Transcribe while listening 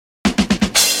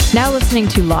Now listening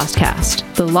to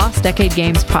Lostcast, the Lost Decade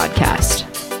Games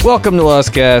podcast. Welcome to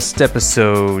Lostcast,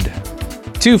 episode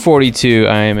 242.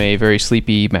 I am a very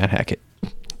sleepy Matt Hackett.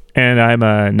 And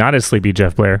I'm not as sleepy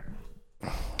Jeff Blair.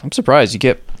 I'm surprised you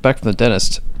get back from the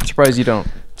dentist. I'm surprised you don't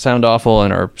sound awful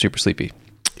and are super sleepy.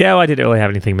 Yeah, well, I didn't really have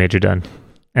anything major done.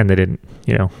 And they didn't,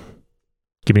 give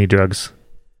me any drugs.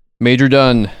 Major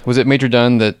Dunn. Was it Major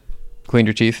Dunn that cleaned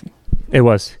your teeth? It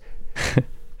was.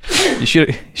 You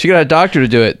should get a doctor to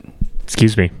do it.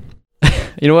 Excuse me.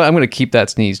 You know what? I'm going to keep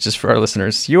that sneeze just for our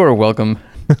listeners. You are welcome.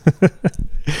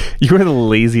 You are the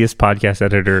laziest podcast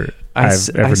editor I've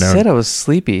ever known. I said I was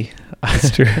sleepy.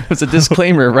 That's true. It was a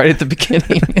disclaimer right at the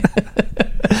beginning.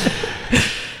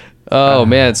 Oh,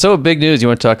 man. So big news. You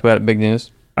want to talk about it? Big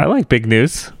news? I like big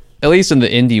news. At least in the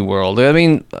indie world. I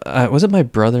mean, was it my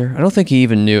brother? I don't think he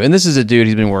even knew. And this is a dude,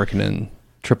 he's been working in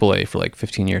AAA for like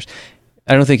 15 years.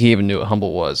 I don't think he even knew what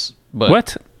Humble was. But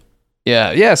what?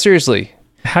 Yeah, seriously.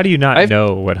 How do you not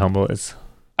know what Humble is?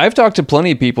 I've talked to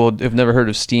plenty of people who've never heard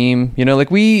of Steam.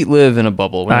 We live in a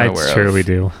bubble. We're not aware of. Sure we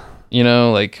do.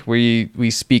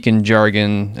 We speak in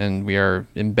jargon and we are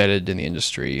embedded in the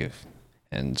industry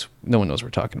and no one knows what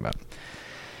we're talking about.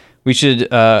 We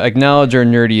should acknowledge our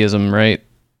nerdyism, right?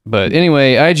 But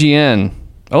anyway, IGN.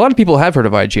 A lot of people have heard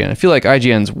of IGN. I feel like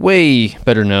IGN's way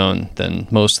better known than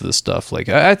most of the stuff. Like,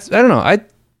 I don't know.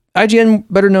 IGN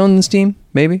better known than Steam?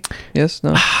 Maybe? Yes?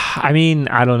 No? I mean,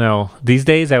 I don't know. These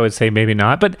days, I would say maybe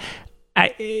not. But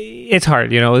it's hard.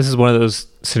 This is one of those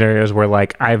scenarios where,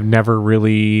 I've never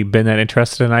really been that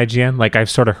interested in IGN. I've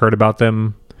sort of heard about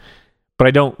them, but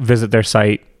I don't visit their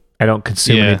site. I don't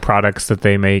consume any products that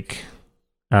they make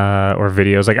or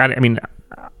videos.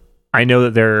 I know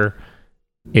that they're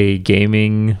a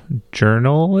gaming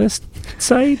journalist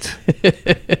site.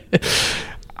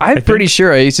 I'm pretty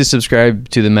sure I used to subscribe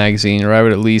to the magazine, or I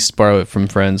would at least borrow it from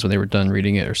friends when they were done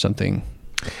reading it or something.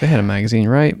 They had a magazine,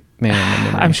 right?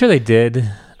 Man, I'm sure they did.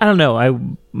 I don't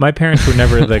know. My parents were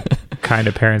never the kind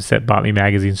of parents that bought me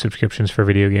magazine subscriptions for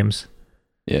video games.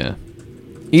 Yeah.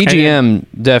 EGM,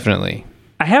 definitely.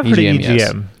 I have heard of EGM.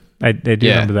 Yes. I do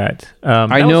remember that.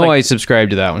 I know I subscribed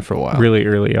to that one for a while. Really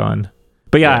early on.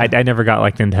 But yeah. I never got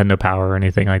Nintendo Power or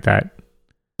anything like that.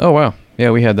 Oh, wow. Yeah,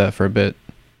 we had that for a bit.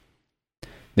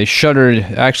 They shuttered,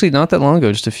 actually not that long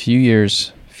ago, just a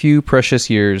few precious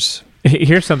years.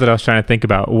 Here's something I was trying to think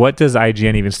about. What does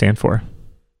IGN even stand for?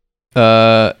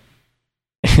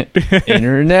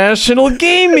 International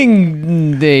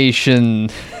Gaming Nation.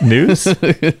 News?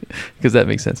 Because that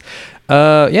makes sense.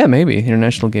 Yeah, maybe.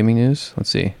 International Gaming News. Let's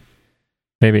see.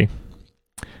 Maybe.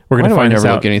 We're going to find never this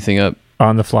out look anything up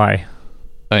on the fly.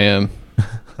 I am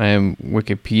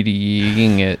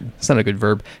Wikipediaing it. It's not a good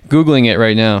verb. Googling it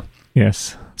right now.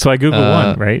 Yes. So I Googled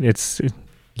one, right? It's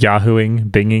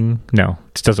Yahooing, Binging. No,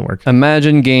 it doesn't work.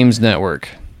 Imagine Games Network.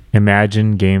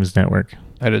 Imagine Games Network.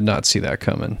 I did not see that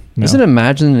coming. No. Isn't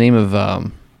Imagine the name of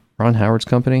Ron Howard's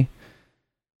company?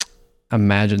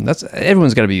 Imagine.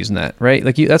 Everyone's got to be using that, right?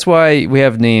 That's why we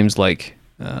have names like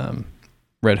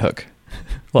Red Hook,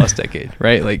 Lost Decade,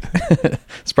 right?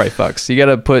 Sprite Fox. You got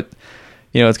to put,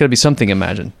 it's got to be something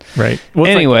Imagine. Right. Well,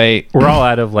 anyway, we're all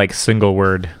out of single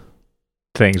word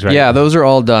things, right? Yeah, those are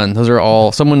all done.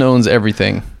 Someone owns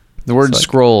everything. The word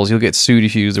scrolls, you'll get sued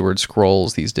if you use the word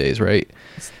scrolls these days, right?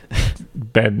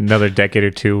 Been another decade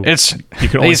or two. You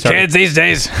can only kids these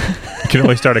days. You can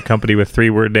only start a company with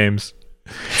 3-word names.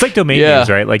 It's like domain names,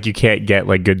 right? You can't get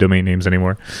good domain names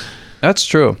anymore. That's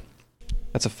true.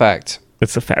 That's a fact.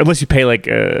 That's a fact. Unless you pay $10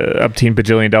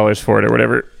 bajillion for it or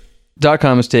whatever.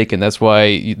 .com is taken. That's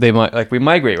why they might we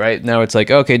migrate, right? Now it's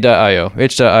okay, .io,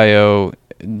 itch.io,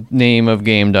 name of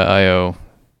game.io,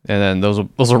 and then those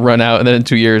will run out, and then in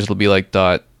 2 years it'll be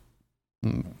indie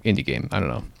game. I don't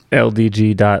know.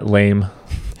 ldg.lame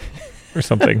or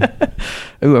something.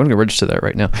 Ooh, I'm gonna register that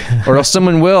right now, or else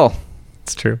someone will.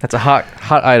 It's true. That's a hot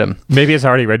item. Maybe it's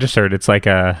already registered. It's like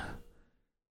an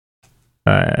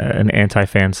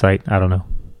anti-fan site. I don't know.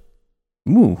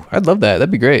 Ooh, I'd love that.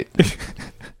 That'd be great.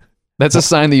 That's a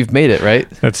sign that you've made it, right?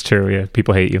 That's true. Yeah,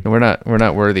 people hate you. We're not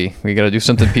worthy. We got to do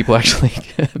something people actually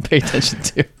pay attention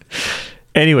to.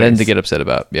 Anyway, then to get upset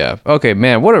about. Yeah. Okay,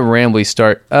 man. What a rambly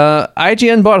start.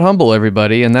 IGN bought Humble,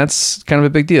 everybody, and that's kind of a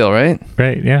big deal, right?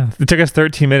 Right. Yeah. It took us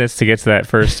 13 minutes to get to that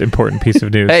first important piece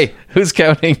of news. Hey, who's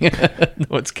counting? No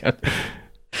one's counting.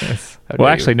 Yes. Well,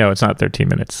 actually, no. It's not 13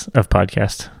 minutes of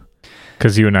podcast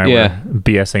because you and I were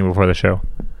BSing before the show.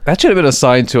 That should have been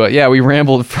assigned to it. Yeah, we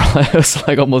rambled for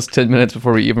almost 10 minutes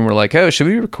before we even were oh, should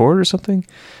we record or something?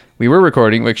 We were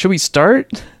recording. Should we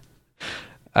start?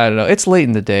 I don't know. It's late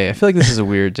in the day. I feel like this is a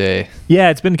weird day. Yeah,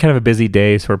 it's been kind of a busy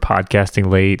day, so we're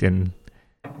podcasting late, and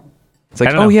It's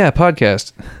like, oh yeah,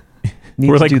 podcast.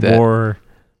 We're like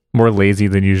more lazy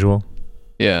than usual.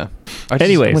 Yeah.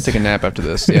 Anyways, I'm gonna take a nap after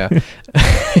this. Yeah.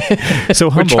 So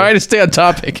we're trying to stay on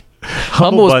topic.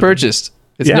 Humble was purchased.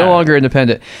 It's no longer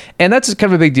independent, and that's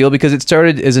kind of a big deal because it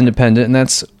started as independent, and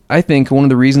that's, I think, one of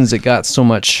the reasons it got so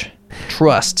much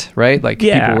trust. Right? Like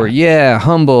people were,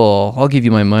 Humble. I'll give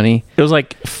you my money. It was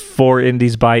like for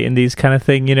indies by indies kind of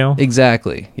thing, you know?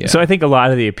 Exactly. Yeah. So I think a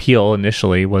lot of the appeal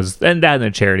initially was, and that and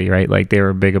the charity, right? Like they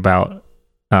were big about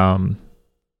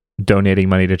donating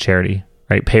money to charity,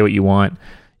 right? Pay what you want.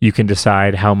 You can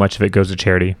decide how much of it goes to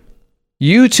charity.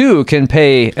 You too can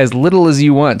pay as little as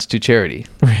you want to charity.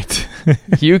 Right.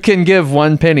 You can give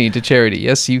 1 penny to charity.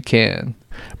 Yes, you can.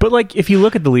 But like, if you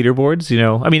look at the leaderboards, you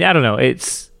know, I mean, I don't know.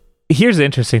 Here's the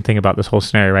interesting thing about this whole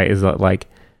scenario, right? Is that like,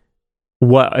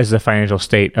 what is the financial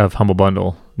state of Humble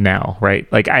Bundle now,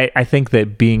 right? Like, I think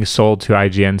that being sold to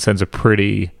IGN sends a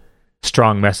pretty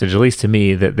strong message, at least to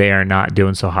me, that they are not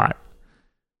doing so hot.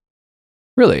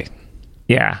 Really?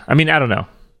 Yeah. I mean, I don't know.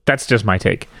 That's just my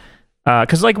take.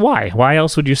 Because like, why? Why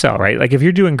else would you sell, right? Like, if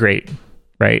you're doing great,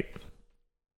 right?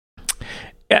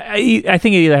 I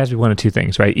think it either has to be one of two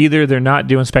things, right? Either they're not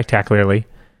doing spectacularly,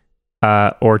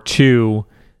 or two,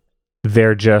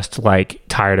 they're just like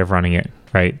tired of running it,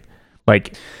 right?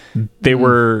 Like they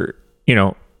were, you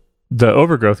know, the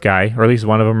Overgrowth guy, or at least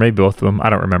one of them, maybe both of them, I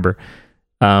don't remember,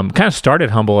 kind of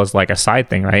started Humble as like a side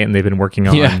thing, right? And they've been working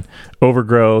on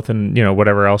Overgrowth and, you know,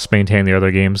 whatever else, maintain the other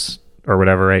games or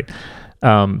whatever, right?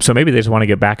 So maybe they just want to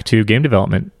get back to game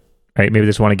development, right? Maybe they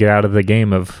just want to get out of the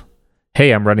game of,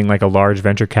 hey, I'm running like a large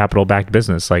venture capital backed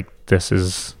business. Like, this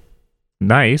is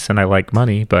nice and I like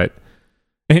money, but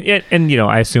and you know,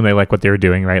 I assume they like what they were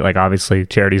doing, right? Like, obviously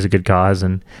charity is a good cause,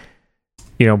 and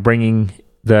you know, bringing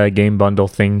the game bundle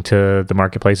thing to the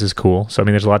marketplace is cool. So I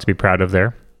mean, there's a lot to be proud of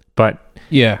there, but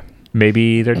yeah,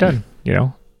 maybe they're done, you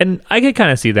know? And I could kind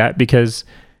of see that because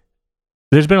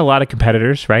there's been a lot of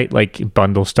competitors, right? Like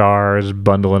Bundle Stars,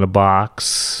 Bundle in a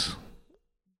Box,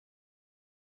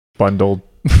 Bundled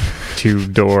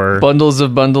Two-Door. Bundles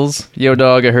of bundles. Yo,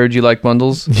 dog, I heard you like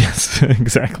bundles. Yes,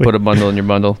 exactly. Put a bundle in your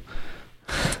bundle.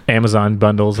 Amazon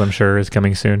bundles, I'm sure, is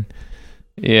coming soon.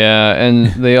 Yeah, and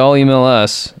they all email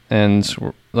us, and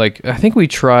like, I think we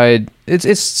tried,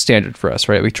 it's standard for us,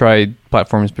 right? We tried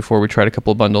platforms before, we tried a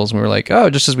couple of bundles, and we were like, oh,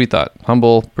 just as we thought.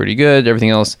 Humble, pretty good. Everything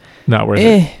else, not worth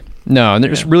it. No, and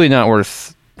it's really not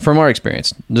worth, from our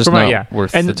experience, just not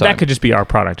worth and the time. That could just be our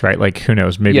product, right? Like, who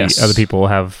knows? Maybe other people will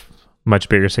have much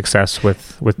bigger success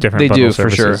with different bundle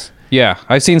services. For sure. Yeah,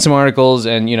 I've seen some articles,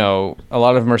 and you know, a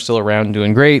lot of them are still around and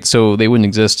doing great, so they wouldn't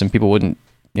exist, and people wouldn't,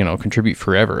 you know, contribute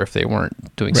forever if they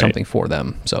weren't doing something for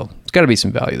them. So it's got to be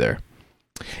some value there.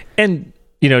 And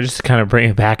you know, just to kind of bring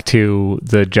it back to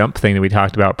the jump thing that we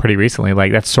talked about pretty recently,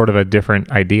 like that's sort of a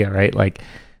different idea, right? Like,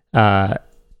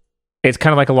 it's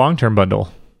kind of like a long-term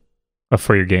bundle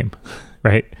for your game,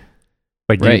 right?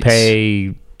 Like you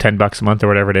pay $10 a month or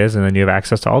whatever it is, and then you have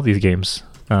access to all these games.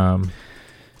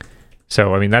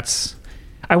 So I mean,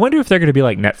 I wonder if they're going to be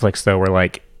like Netflix though, where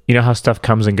like, you know how stuff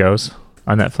comes and goes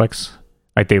on Netflix,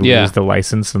 like they lose the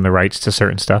license and the rights to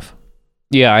certain stuff.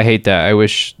 Yeah, I hate that. I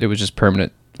wish it was just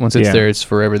permanent. Once it's there, it's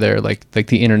forever there, like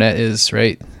the internet is,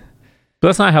 right? But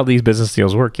that's not how these business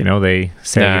deals work. You know, they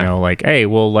say, you know, like, hey,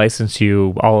 we'll license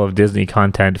you all of Disney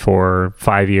content for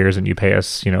 5 years and you pay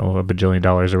us, you know, $1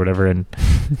 bajillion or whatever. And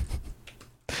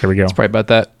here we go. It's probably about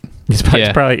that. It's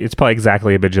probably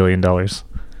exactly $1 bajillion.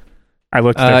 I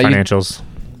looked at their financials.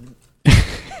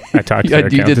 I talked to their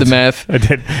accountants. You did the math. I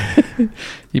did.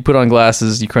 You put on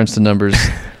glasses, you crunch the numbers.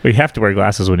 We have to wear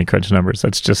glasses when you crunch numbers.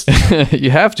 That's just...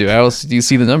 You have to. How else do you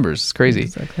see the numbers? It's crazy.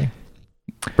 Exactly.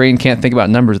 Brain can't think about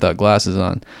numbers without glasses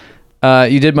on.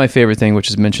 You did my favorite thing, which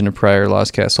is mentioned in a prior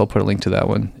Lostcast, so I'll put a link to that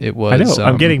one. It was... I know.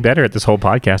 I'm getting better at this whole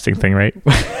podcasting thing, right?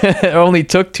 It only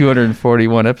took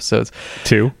 241 episodes.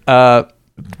 2?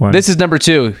 This is number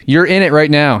 2. You're in it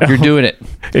right now. You're doing it.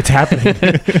 It's happening.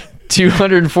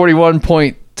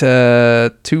 241.25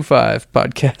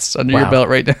 podcasts under your belt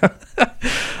right now.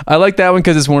 I like that one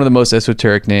because it's one of the most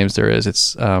esoteric names there is.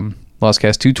 It's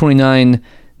Lostcast 229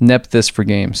 Nephthys for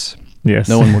games. Yes.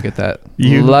 No one will get that.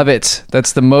 You love it.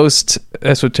 That's the most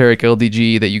esoteric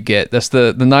LDG that you get. That's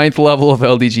the 9th level of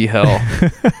LDG hell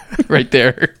right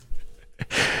there.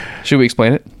 Should we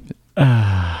explain it?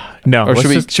 No. Or should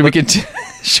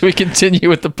we continue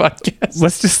with the podcast?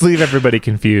 Let's just leave everybody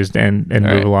confused and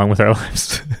move along with our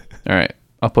lives. All right.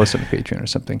 I'll post it on Patreon or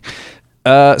something.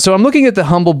 So I'm looking at the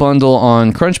Humble Bundle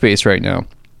on Crunchbase right now.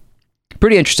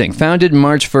 Pretty interesting. Founded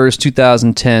March 1st,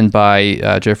 2010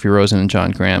 by Jeffrey Rosen and John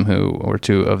Graham, who were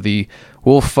two of the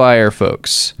Wolfire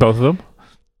folks. Both of them?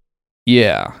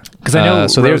 Yeah. Because I know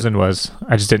Rosen was.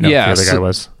 I just didn't know who the other guy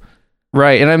was.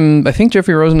 Right, and I think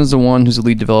Jeffrey Rosen is the one who's the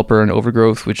lead developer in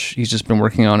Overgrowth, which he's just been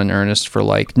working on in earnest for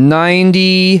like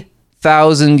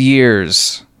 90,000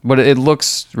 years. But it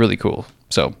looks really cool,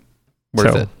 so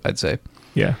worth it, I'd say.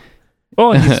 Yeah.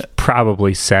 Well, he's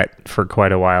probably set for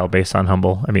quite a while based on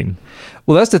Humble. I mean,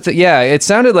 well, that's the thing. Yeah, it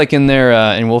sounded like in there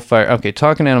in Wolfire. Okay,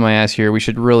 talking out of my ass here. We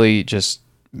should really just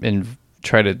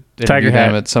try to interview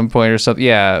them at some point or something.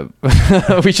 Yeah,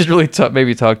 we should really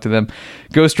maybe talk to them.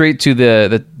 Go straight to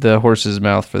the horse's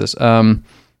mouth for this.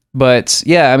 But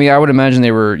yeah, I mean, I would imagine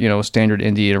they were standard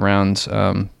indie around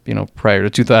prior to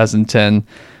 2010.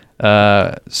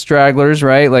 Stragglers,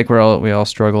 right? Like we all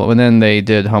struggle, and then they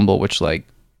did Humble, which like.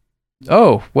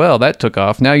 Oh, well, that took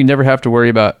off. Now you never have to worry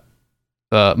about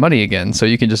money again, so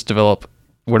you can just develop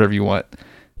whatever you want.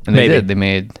 And they did. They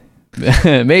made...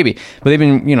 maybe. But they've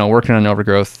been, working on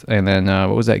Overgrowth. And then,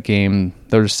 what was that game?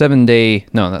 There was 7-day...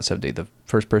 No, not 7-day. The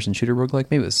first-person shooter roguelike?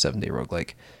 Maybe it was 7-day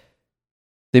roguelike.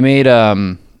 They made... I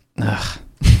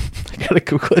gotta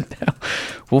Google it now.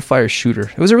 Wolfire Shooter.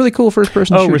 It was a really cool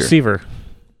first-person shooter. Oh,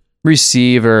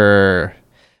 Receiver.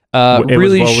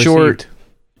 Really short...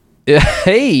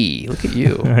 Hey, look at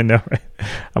you. I know.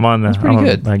 I'm on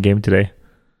my game today.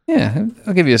 Yeah,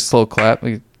 I'll give you a slow clap.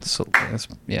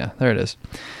 Yeah, there it is.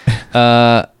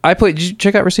 Did you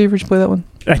check out Receiver? Did you play that one?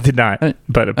 I did not, but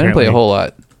apparently. I didn't play a whole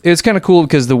lot. It's kind of cool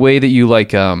because the way that you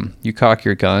you cock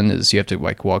your gun is you have to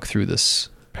like walk through this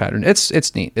pattern.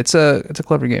 It's neat. It's a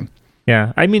clever game.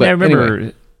 Yeah, I mean, I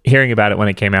remember hearing about it when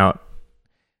it came out.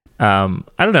 I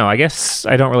don't know. I guess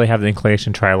I don't really have the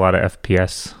inclination to try a lot of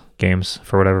FPS games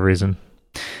for whatever reason.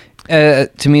 To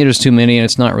me, there's too many, and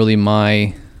it's not really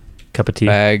my cup of tea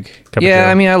bag.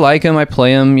 I mean, I like them. I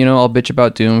play them. I'll bitch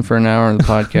about Doom for an hour on the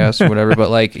podcast or whatever.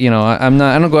 But I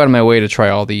don't go out of my way to try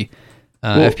all the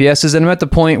FPSs, and I'm at the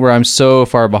point where I'm so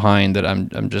far behind that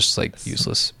I'm just like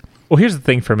useless. Well, here's the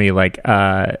thing for me: when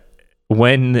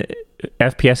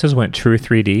FPSs went true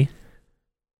 3D,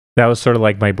 that was sort of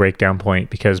like my breakdown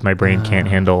point because my brain can't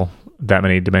handle that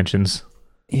many dimensions.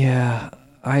 Yeah.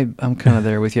 I'm kind of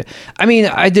there with you. I mean,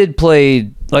 I did play,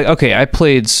 I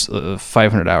played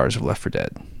 500 hours of Left 4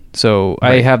 Dead. So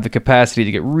right. I have the capacity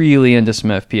to get really into some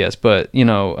FPS, but,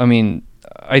 I mean,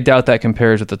 I doubt that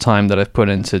compares with the time that I've put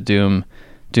into Doom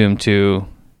 2,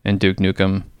 and Duke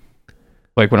Nukem.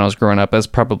 Like when I was growing up, that's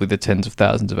probably the tens of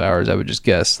thousands of hours, I would just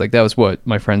guess. Like that was what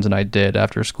my friends and I did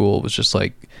after school, was just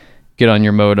like get on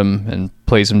your modem and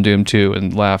play some Doom 2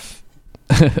 and laugh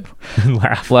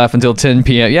until 10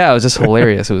 p.m. Yeah, it was just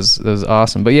hilarious. It was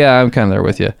awesome. But yeah, I'm kind of there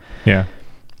with you. Yeah.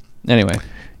 Anyway.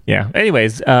 Yeah.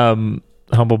 Anyways,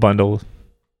 Humble Bundle.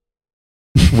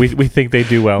 We think they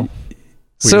do well.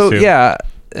 So yeah,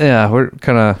 we're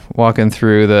kind of walking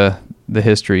through the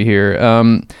history here.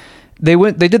 They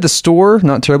did the store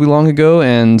not terribly long ago,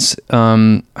 and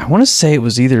I want to say it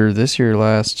was either this year or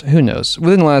last. Who knows?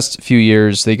 Within the last few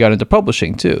years, they got into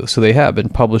publishing too. So they have been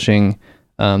publishing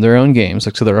their own games,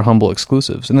 so they're Humble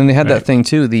exclusives. And then they had that thing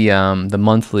too, the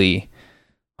monthly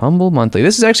Humble Monthly.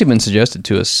 This has actually been suggested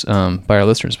to us by our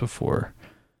listeners before.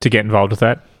 To get involved with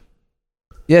that?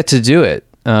 Yeah, to do it.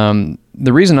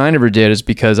 The reason I never did is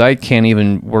because I can't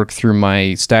even work through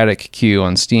my static queue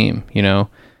on Steam,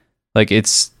 Like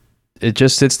it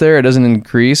just sits there, it doesn't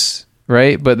increase,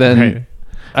 right? But then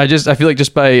I feel like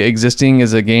just by existing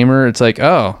as a gamer, it's like,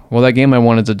 oh, well, that game I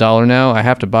wanted is $1 now. I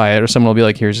have to buy it, or someone will be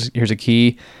like, here's a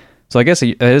key. So I guess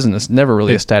it's never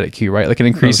really a static queue, right? Like it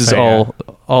increases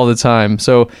all the time.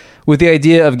 So with the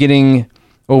idea of getting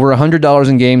over $100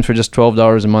 in games for just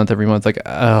 $12 a month every month, like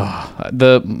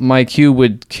my queue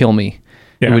would kill me.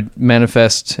 Yeah. It would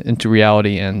manifest into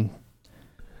reality and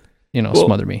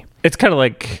smother me. It's kind of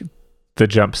like the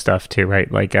Jump stuff too,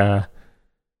 right? Like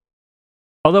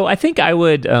although I think I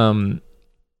would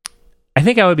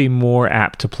be more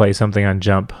apt to play something on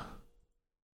Jump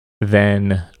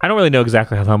than... I don't really know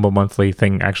exactly how the Humble Monthly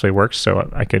thing actually works, so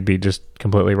I could be just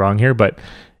completely wrong here, but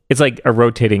it's like a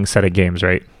rotating set of games,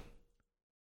 right?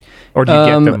 Or do you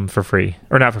get them for free?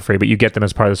 Or not for free, but you get them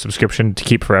as part of the subscription to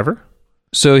keep forever?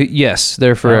 So yes,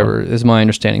 they're forever, is my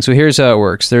understanding. So here's how it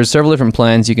works. There's several different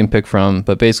plans you can pick from,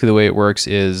 but basically the way it works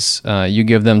is you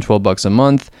give them $12 a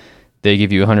month, they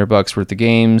give you $100 worth of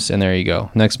games, and there you go.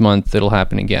 Next month, it'll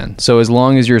happen again. So as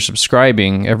long as you're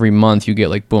subscribing, every month you get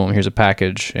like, boom, here's a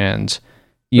package, and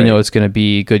you know it's going to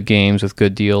be good games with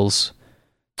good deals.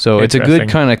 So it's a good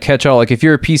kind of catch-all. Like if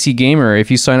you're a PC gamer, if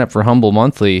you sign up for Humble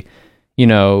Monthly,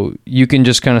 you can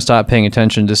just kind of stop paying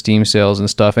attention to Steam sales and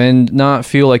stuff and not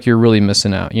feel like you're really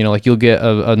missing out. Like you'll get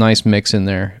a nice mix in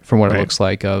there from what it looks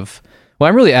like of Well,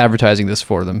 I'm really advertising this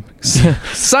for them.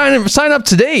 Sign up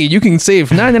today. You can save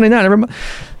 $9.99 every month.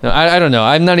 No, I don't know.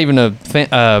 I'm not even a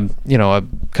a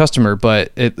customer,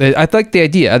 but I like the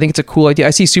idea. I think it's a cool idea.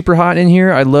 I see Superhot in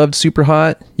here. I loved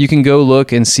Superhot. You can go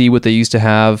look and see what they used to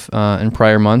have in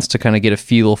prior months to kind of get a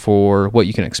feel for what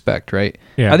you can expect, right?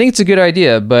 Yeah. I think it's a good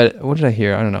idea, but what did I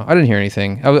hear? I don't know. I didn't hear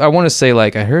anything. I want to say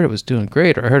like I heard it was doing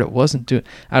great, or I heard it wasn't doing.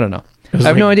 I don't know. I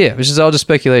have no idea. It's just all just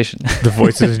speculation. The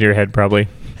voices in your head, probably.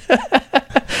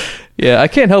 Yeah, I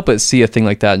can't help but see a thing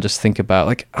like that and just think about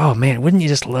like, oh man, wouldn't you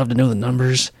just love to know the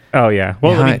numbers? Oh yeah.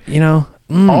 Well, behind,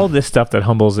 all this stuff that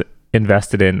Humble's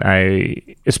invested in,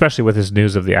 especially with this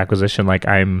news of the acquisition, like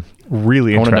I'm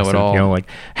really interested. Know it all. Like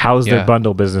how's their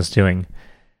bundle business doing?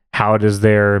 How does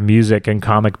their music and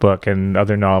comic book and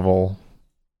other novel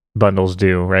bundles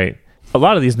do? Right. A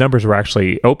lot of these numbers were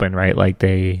actually open, right? Like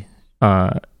there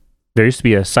used to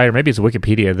be a site, or maybe it's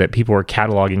Wikipedia, that people were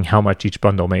cataloging how much each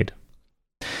bundle made.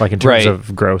 Like in terms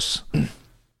of gross.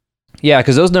 Yeah,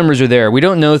 because those numbers are there. We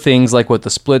don't know things like what the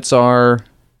splits are.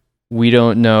 We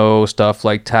don't know stuff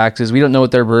like taxes. We don't know what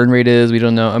their burn rate is. We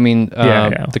don't know. I mean,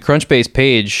 the Crunchbase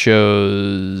page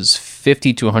shows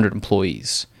 50 to 100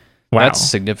 employees. Wow. That's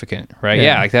significant, right?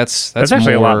 Yeah, like that's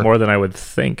actually a lot more than I would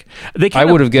think. I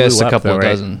would have guessed a couple of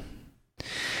dozen.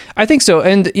 I think so.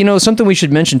 And, something we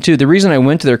should mention, too, the reason I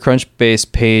went to their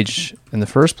Crunchbase page in the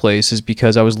first place is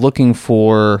because I was looking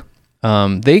for...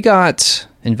 they got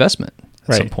investment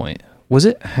at some point. Was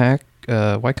it Y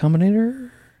Combinator?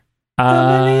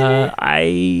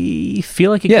 I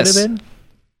feel like it could have been.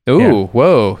 Oh,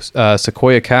 whoa.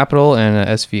 Sequoia Capital and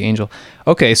SV Angel.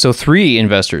 Okay, so 3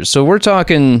 investors. So we're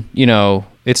talking,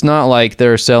 it's not like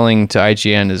they're selling to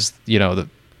IGN as,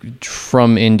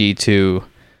 from indie to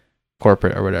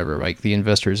corporate or whatever. Like the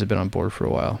investors have been on board for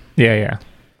a while. Yeah.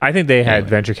 I think they had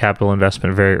venture capital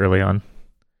investment very early on.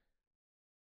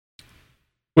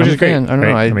 Which is great. I don't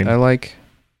know.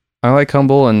 I like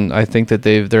Humble, and I think that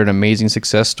they're an amazing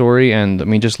success story. And I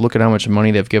mean, just look at how much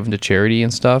money they've given to charity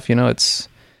and stuff. It's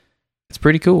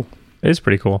pretty cool. It is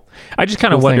pretty cool. I just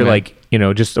kind of wonder,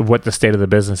 just what the state of the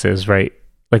business is, right?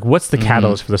 Like, what's the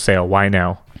catalyst for the sale? Why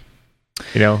now?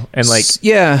 And like,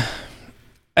 yeah,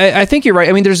 I think you're right.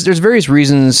 I mean, there's various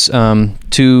reasons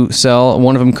to sell.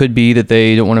 One of them could be that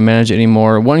they don't want to manage it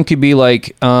anymore. One could be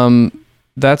like,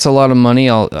 that's a lot of money.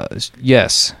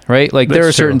 Yes, right? Like there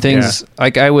are certain things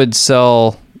like I would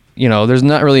sell, there's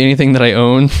not really anything that I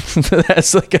own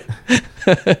that's like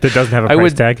that doesn't have a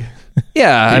price tag.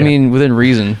 Yeah, I mean, within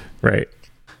reason. Right.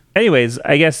 Anyways,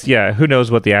 I guess, who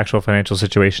knows what the actual financial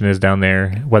situation is down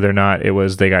there, whether or not it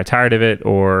was they got tired of it,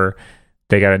 or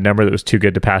they got a number that was too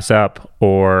good to pass up,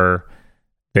 or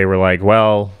they were like,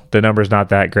 well, the number's not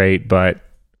that great, but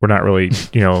we're not really,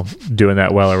 doing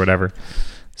that well or whatever.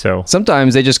 So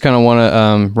sometimes they just kind of want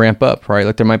to ramp up, right?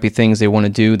 Like there might be things they want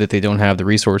to do that they don't have the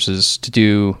resources to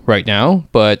do right now,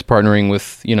 but partnering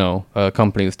with, a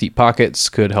company with deep pockets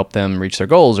could help them reach their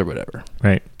goals or whatever.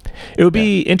 Right. It would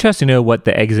be interesting to know what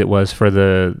the exit was for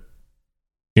the,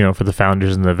 for the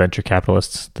founders and the venture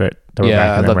capitalists that were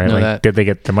backing them, right? Like, that. Did they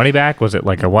get the money back? Was it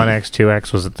like a 1x,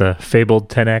 2x? Was it the fabled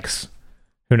 10x?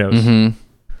 Who knows?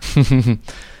 Mm-hmm.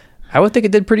 I would think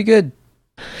it did pretty good.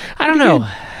 I don't know.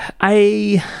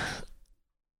 I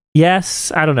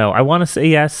don't know. I want to say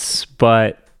yes,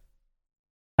 but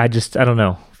I don't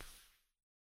know.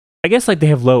 I guess like they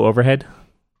have low overhead,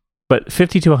 but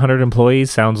 50 to 100 employees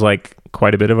sounds like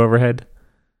quite a bit of overhead.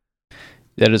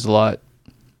 That is a lot.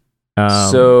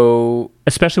 So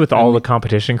especially with all the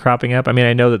competition cropping up. I mean,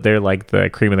 I know that they're like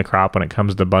the cream of the crop when it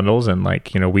comes to bundles, and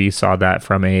like, we saw that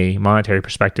from a monetary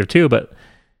perspective too, but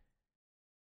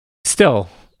still,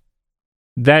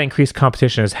 that increased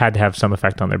competition has had to have some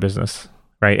effect on their business,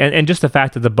 right? And just the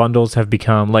fact that the bundles have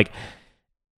become like,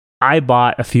 I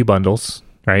bought a few bundles,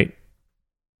 right?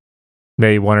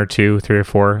 Maybe 1 or 2, 3 or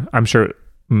 4. I'm sure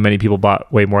many people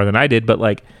bought way more than I did, but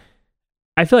like,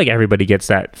 I feel like everybody gets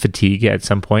that fatigue at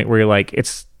some point where you're like,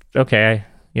 it's okay,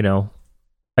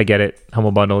 I get it.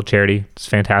 Humble bundle, charity, it's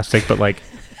fantastic, but like,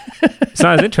 it's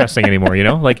not as interesting anymore,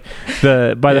 Like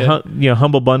the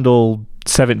Humble Bundle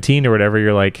 17 or whatever,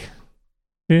 you're like,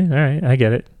 all right, I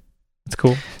get it. It's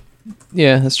cool.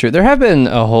 Yeah, that's true. There have been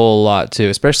a whole lot too,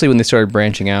 especially when they started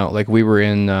branching out. Like we were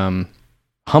in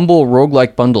Humble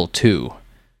Roguelike Bundle 2.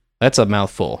 That's a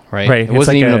mouthful, right? Right. It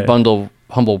wasn't like even a bundle,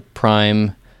 Humble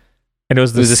Prime. And it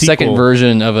was the second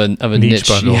version of a niche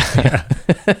bundle. Yeah.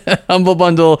 Humble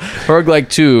Bundle Roguelike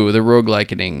 2, the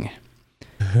Roguelikening.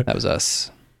 That was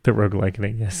us. The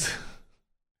Roguelikening, yes.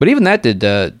 But even that did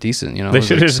decent, They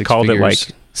should have just called it like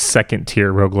second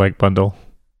tier roguelike bundle.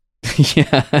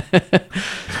 Yeah.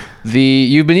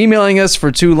 You've been emailing us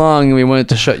for too long and we wanted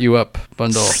to shut you up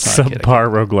bundle. Subpar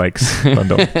roguelikes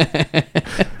bundle.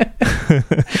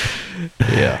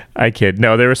 Yeah. I kid.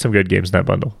 No, there were some good games in that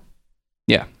bundle.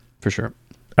 Yeah, for sure.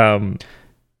 I'm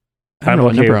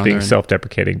okay with being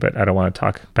self-deprecating, but I don't want to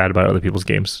talk bad about other people's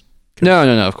games. No,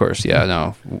 of course. Yeah,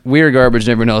 no. We are garbage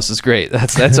and everyone else is great.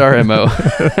 That's our MO.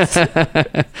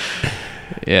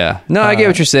 Yeah. No, I get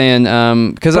what you're saying.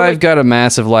 Because I've got a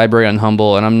massive library on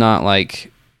Humble and I'm not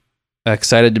like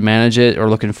excited to manage it or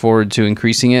looking forward to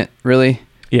increasing it, really.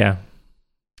 Yeah.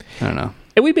 I don't know.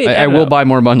 And I will buy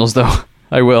more bundles though.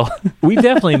 I will. We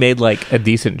definitely made like a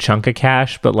decent chunk of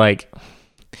cash, but like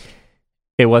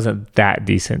it wasn't that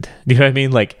decent. Do you know what I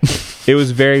mean? Like it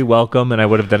was very welcome and I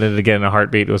would have done it again in a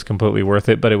heartbeat. It was completely worth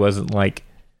it, but it wasn't like,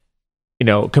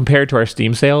 compared to our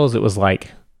Steam sales, it was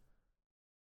like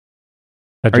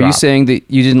a drop. Are you saying that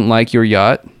you didn't like your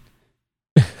yacht?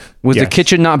 Was the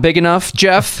kitchen not big enough,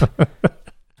 Jeff?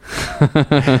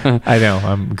 I know.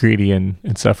 I'm greedy and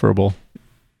insufferable.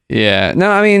 Yeah.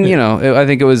 No, I mean, I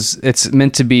think it's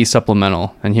meant to be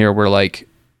supplemental. And here we're like,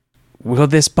 will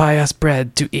this buy us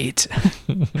bread to eat?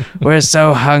 We're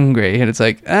so hungry. And it's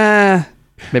like,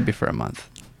 maybe for a month.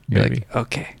 You're maybe. like,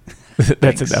 okay.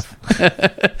 That's enough.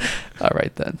 All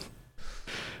right, then.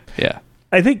 Yeah.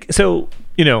 I think, so,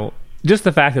 just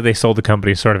the fact that they sold the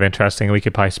company is sort of interesting. We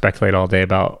could probably speculate all day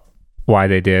about why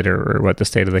they did or what the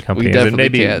state of the company is. And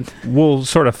maybe we'll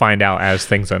sort of find out as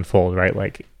things unfold, right?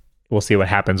 Like, we'll see what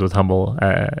happens with Humble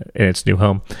in its new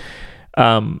home.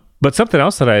 But something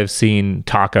else that I've seen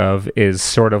talk of is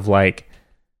sort of like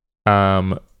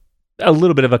a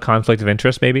little bit of a conflict of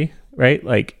interest, maybe, right?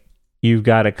 Like you've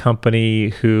got a company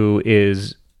who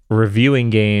is reviewing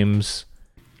games,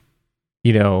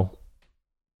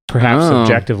 perhaps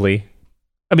objectively.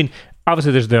 I mean,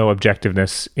 obviously there's no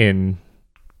objectiveness in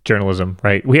journalism,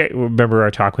 right? We remember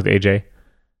our talk with AJ.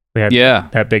 We had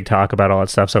that big talk about all that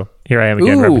stuff. So here I am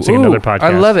again referencing another podcast. I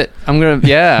love it. I'm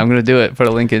gonna do it. Put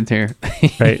a link in here.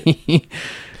 Right.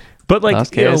 But like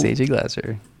Lostcast, AJ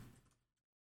Glasser.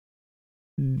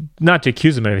 Not to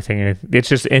accuse him of anything. It's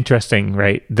just interesting,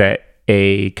 right? That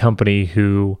a company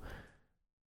who,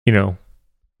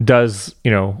 does,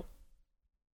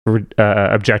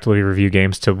 objectively review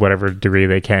games to whatever degree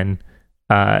they can,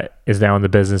 is now in the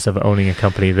business of owning a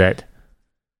company that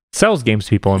sells games to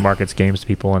people and markets games to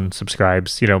people and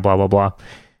subscribes, blah, blah, blah.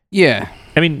 Yeah.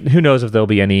 I mean, who knows if there'll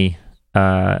be any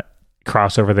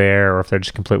crossover there or if they're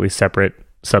just completely separate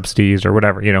subsidies or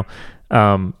whatever,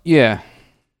 Yeah.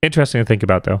 Interesting to think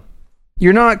about, though.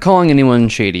 You're not calling anyone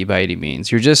shady by any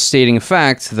means. You're just stating a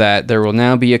fact that there will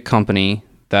now be a company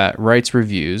that writes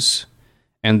reviews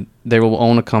and they will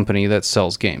own a company that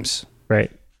sells games. Right.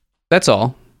 That's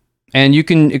all. And you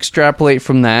can extrapolate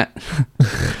from that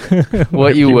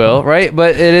what you will, right?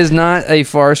 But it is not a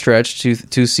far stretch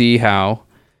to see how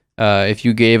if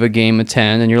you gave a game a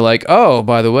 10 and you're like, oh,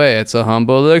 by the way, it's a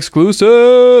Humble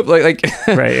exclusive. Like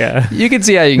right, yeah. You can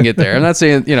see how you can get there. I'm not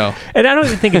saying, And I don't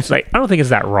even think it's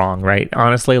that wrong, right?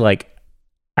 Honestly, like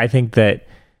I think that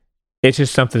it's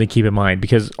just something to keep in mind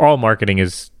because all marketing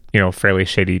is, fairly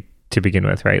shady to begin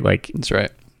with, right? Like that's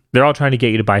right. They're all trying to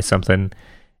get you to buy something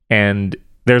and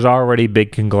there's already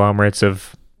big conglomerates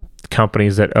of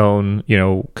companies that own,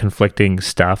 conflicting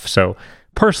stuff. So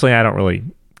personally, I don't really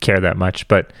care that much,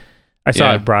 but I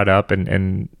saw it brought up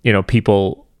and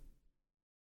people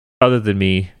other than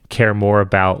me care more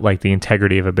about like the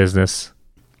integrity of a business,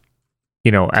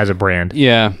 as a brand.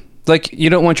 Yeah. Like you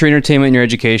don't want your entertainment and your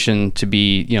education to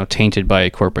be, tainted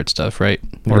by corporate stuff, right?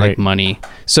 Or like money.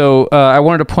 So I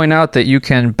wanted to point out that you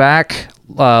can back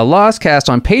Lostcast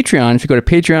on Patreon. If you go to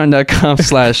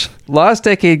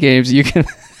patreon.com/LostDecadeGames, you can...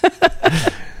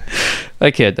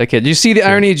 I kid. Did you see the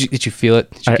irony? Did you feel it?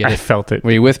 Did you get it? I felt it.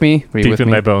 Were you with me? Deep in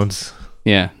my bones.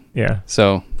 Yeah. Yeah.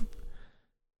 So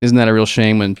isn't that a real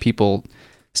shame when people...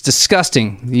 It's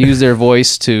disgusting. They use their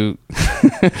voice to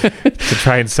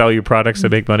try and sell you products to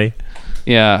make money.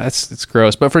 Yeah, it's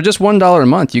gross. But for just $1 a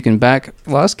month, you can back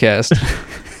Lostcast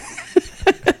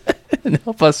and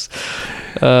help us.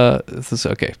 This is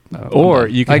okay. Or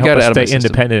you can help us stay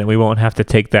independent, and we won't have to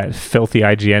take that filthy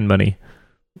IGN money.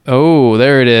 Oh,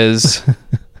 there it is.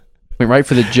 Went right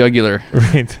for the jugular.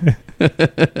 Right.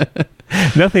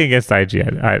 Nothing against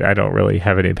IGN. I don't really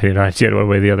have any opinion on IGN one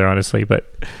way or the other, honestly,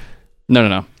 but...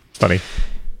 No. Funny.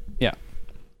 Yeah.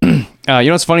 You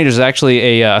know what's funny? There's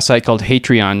actually a site called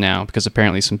Hatreon now because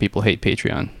apparently some people hate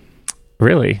Patreon.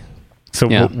 Really? So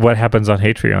what happens on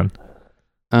Hatreon?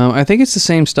 I think it's the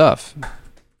same stuff.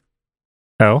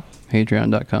 Oh?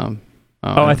 Patreon.com.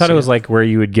 I thought it was like where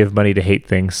you would give money to hate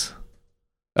things.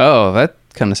 Oh,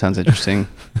 kind of sounds interesting.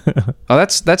 Oh,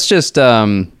 that's just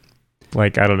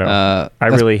like, I don't know. I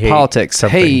really hate politics.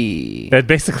 something. Hey, That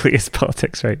basically is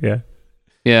politics, right? Yeah.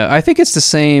 yeah, I think it's the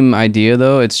same idea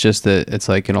though. It's just that it's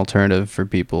like an alternative for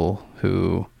people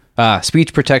who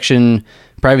speech protection,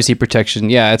 privacy protection.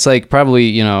 Yeah, it's like probably,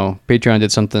 you know, Patreon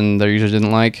did something their users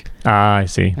didn't like. Ah, I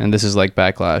see. And this is like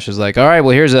backlash. It's like, all right,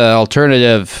 well, here's an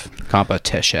alternative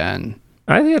competition.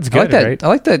 I think it's good, I like that. right? I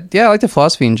like that. Yeah, I like the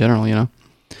philosophy in general, you know.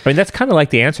 I mean, that's kind of like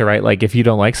the answer, right? Like, if you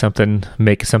don't like something,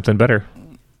 make something better.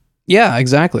 Yeah,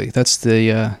 exactly. That's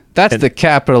the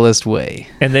capitalist way.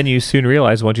 And then you soon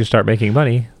realize once you start making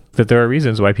money that there are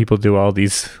reasons why people do all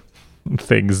these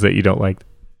things that you don't like.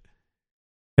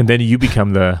 And then you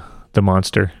become the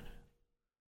monster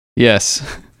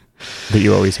Yes. that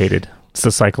you always hated. It's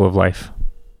the cycle of life.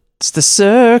 It's the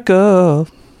circle.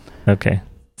 Okay.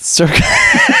 Circle.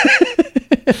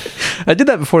 I did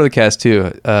that before the cast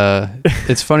too.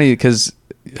 It's funny because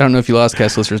I don't know if you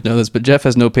Lostcast listeners know this, but Jeff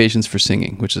has no patience for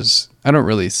singing, which is, I don't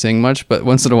really sing much, but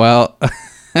once in a while,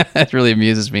 it really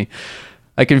amuses me.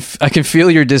 I can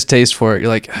feel your distaste for it. You're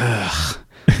like, ugh,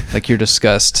 like your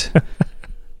disgust.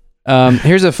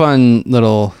 Here's a fun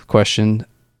little question.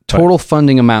 Total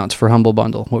funding amount for Humble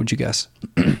Bundle. What would you guess?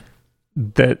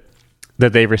 That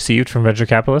they received from venture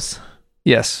capitalists?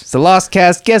 Yes. It's the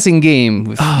Lostcast guessing game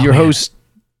with your host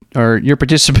or your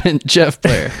participant, Jeff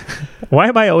Blair. Why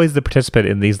am I always the participant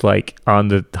in these, like, on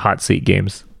the hot seat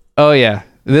games? Oh, yeah.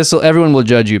 Everyone will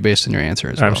judge you based on your answer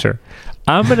as well. I'm sure.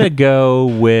 I'm going to go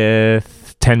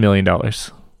with $10 million.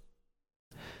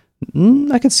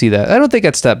 I could see that. I don't think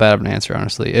that's that bad of an answer,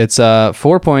 honestly. It's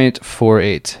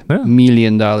 $4.48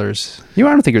 million. I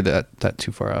don't think you're that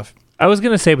too far off. I was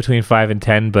going to say between 5 and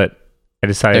 10, but I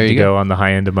decided to go on the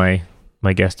high end of my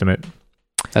guesstimate.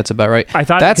 That's about right. I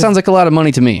thought that sounds like a lot of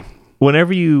money to me.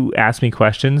 Whenever you ask me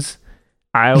questions,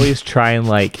 I always try and,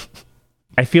 like,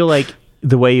 I feel like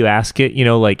the way you ask it, you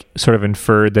know, like, sort of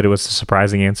inferred that it was a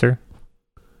surprising ansher.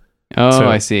 Oh, so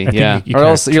I see. Yeah. Or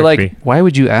else you're like, me. Why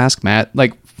would you ask, Matt?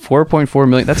 Like, 4.4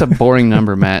 million. That's a boring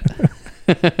number, Matt.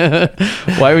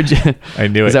 Why would you? I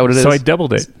knew it. Is that what it is? So I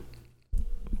doubled it.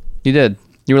 You did.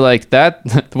 You were like, that.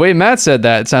 The way Matt said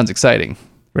that, it sounds exciting.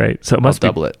 Right. So it must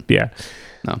double it. Yeah.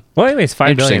 No. Well, anyways,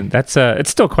 $5 million. That's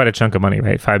it's still quite a chunk of money,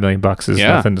 right? $5 million is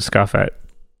nothing to scoff at.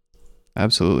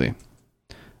 Absolutely.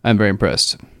 I'm very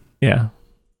impressed. Yeah.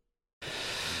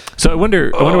 So I wonder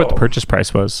what the purchase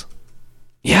price was.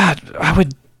 Yeah,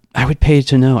 I would pay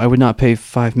to know. I would not pay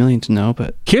 $5 million to know,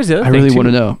 but here's the other thing. I really want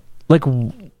to know. Like,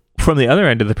 from the other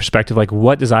end of the perspective, like,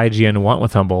 what does IGN want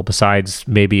with Humble besides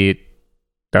maybe it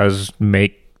does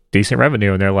make decent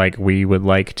revenue, and they're like, we would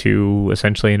like to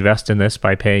essentially invest in this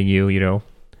by paying you, you know,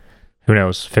 who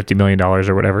knows, $50 million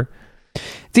or whatever.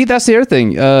 See, that's the other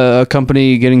thing. A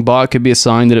company getting bought could be a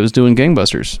sign that it was doing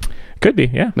gangbusters. Could be,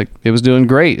 yeah. Like, it was doing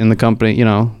great, and the company, you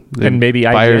know, and maybe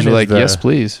buyers IGN were like, yes,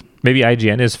 please. Maybe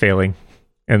IGN is failing,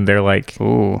 and they're like,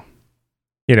 oh,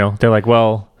 you know, they're like,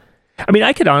 well, I mean,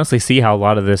 I could honestly see how a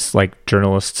lot of this, like,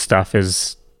 journalist stuff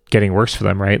is getting worse for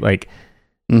them, right? Like,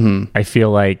 I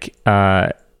feel like,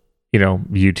 you know,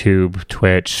 YouTube,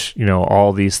 Twitch, you know,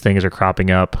 all these things are cropping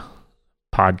up,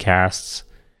 podcasts.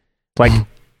 Like,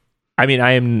 I mean,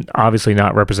 I am obviously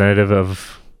not representative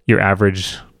of your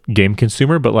average game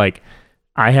consumer, but, like,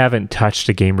 I haven't touched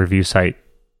a game review site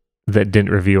that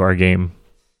didn't review our game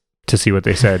to see what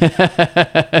they said.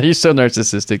 You're so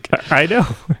narcissistic. I know,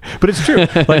 but it's true.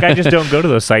 Like, I just don't go to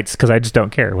those sites because I just don't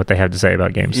care what they have to say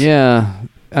about games. Yeah,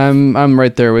 I'm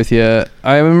right there with you.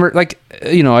 I remember, like,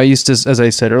 you know, I used to, as I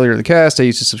said earlier in the cast, I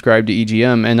used to subscribe to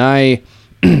EGM, and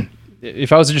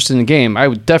if I was interested in a game, I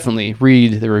would definitely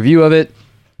read the review of it.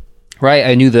 Right,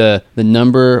 I knew the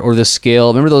number or the scale.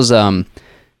 Remember those?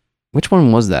 Which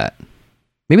one was that?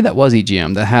 Maybe that was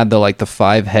EGM that had the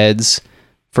 5 heads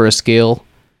for a scale.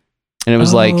 And it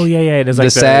was it is the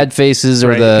like sad faces or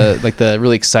right. the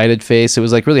really excited face. It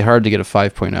was like really hard to get a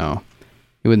 5.0.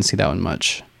 You wouldn't see that one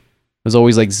much. It was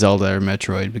always like Zelda or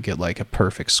Metroid would get like a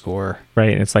perfect score.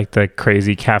 Right, and it's like the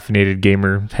crazy caffeinated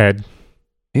gamer head.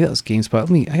 Maybe that was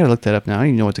GameSpot. I gotta look that up now. I don't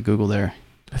even know what to Google there.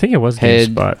 I think it was head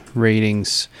GameSpot.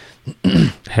 Ratings.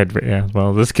 Yeah.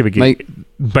 Well, this could be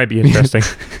might be interesting.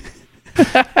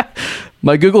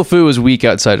 My Google foo is weak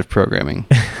outside of programming.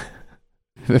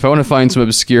 If I want to find some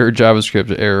obscure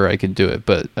JavaScript error, I can do it,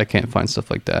 but I can't find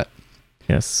stuff like that.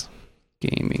 Yes.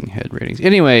 Gaming head ratings.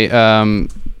 Anyway,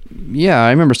 yeah, I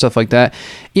remember stuff like that.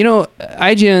 You know,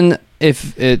 IGN,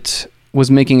 if it was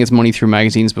making its money through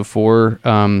magazines before,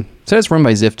 so it's run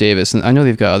by Ziff Davis, and I know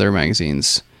they've got other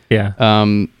magazines. Yeah.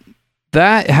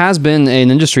 that has been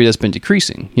an industry that's been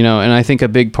decreasing, and I think a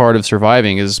big part of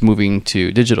surviving is moving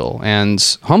to digital.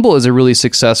 And Humble is a really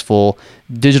successful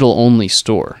digital-only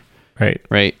store.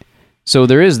 Right. So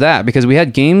there is that, because we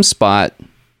had GameSpot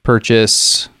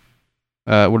purchase.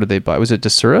 What did they buy? Was it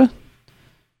Desura?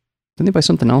 Didn't they buy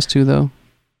something else too, though?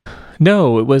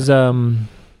 No, it was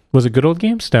it Good Old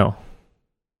Games? No.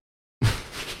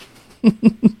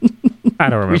 I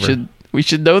don't remember. We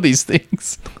should know these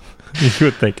things. You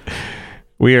would think.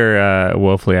 We are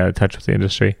woefully out of touch with the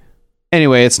industry.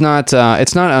 Anyway, it's not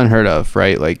unheard of,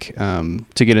 right? Like,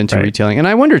 to get into retailing. And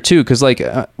I wonder too, because like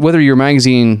whether your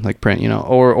magazine, like print,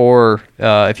 or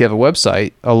if you have a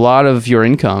website, a lot of your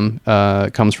income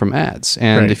comes from ads.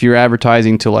 And if you're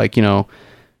advertising to like,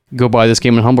 go buy this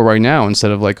game on Humble right now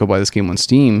instead of like go buy this game on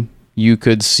Steam, you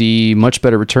could see much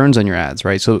better returns on your ads,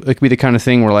 right? So it could be the kind of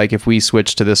thing where like if we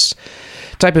switch to this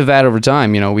type of ad over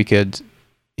time, we could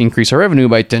increase our revenue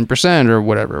by 10% or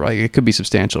whatever. Like it could be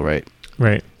substantial, right?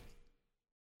 Right.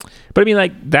 But I mean,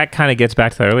 like that kind of gets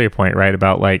back to the earlier point, right?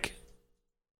 About like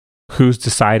who's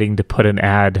deciding to put an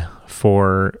ad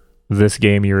for this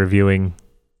game you're reviewing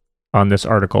on this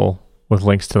article with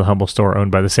links to the Humble store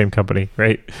owned by the same company,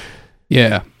 right?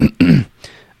 Yeah.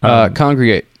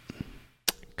 Congregate.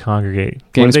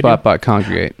 GameSpot bought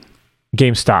Congregate.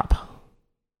 GameStop.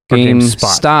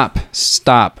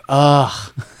 Stop.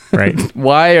 Ugh. Right.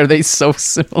 Why are they so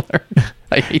similar?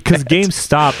 Because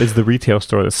GameStop is the retail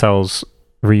store that sells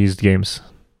reused games.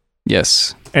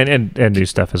 Yes. And new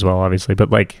stuff as well, obviously.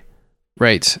 But like,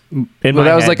 right. Well,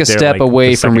 that was like a step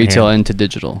away from retail into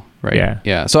digital, right?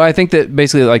 Yeah. So I think that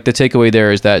basically like the takeaway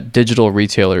there is that digital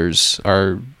retailers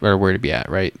are where to be at,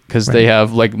 right? Because they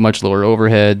have like much lower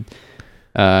overhead,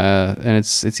 and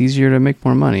it's easier to make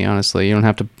more money. Honestly, you don't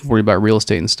have to worry about real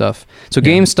estate and stuff. So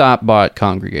GameStop bought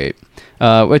Congregate,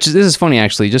 this is funny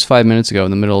actually. Just 5 minutes ago,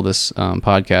 in the middle of this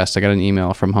podcast, I got an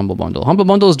email from Humble Bundle. Humble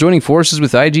Bundle is joining forces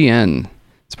with IGN.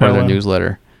 It's part of their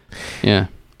newsletter. Yeah.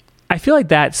 I feel like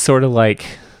that's sort of like,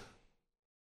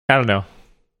 I don't know.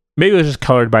 Maybe it was just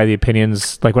colored by the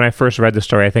opinions. Like when I first read the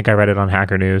story, I think I read it on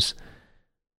Hacker News,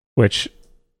 which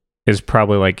is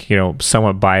probably like,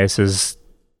 somewhat biases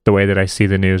the way that I see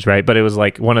the news, right? But it was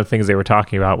like one of the things they were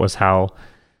talking about was how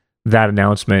that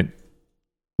announcement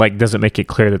like doesn't make it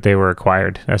clear that they were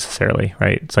acquired necessarily,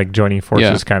 right? It's like joining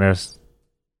forces kind of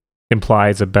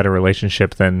implies a better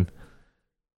relationship than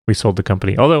we sold the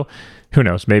company. Although, who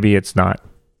knows? Maybe it's not.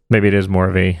 Maybe it is more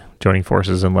of a joining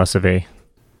forces and less of a,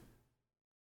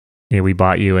 we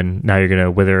bought you and now you're going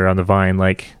to wither on the vine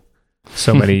like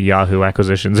so many Yahoo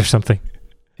acquisitions or something.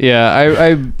 Yeah,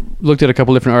 I looked at a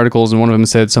couple different articles and one of them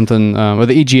said something, or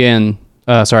the IGN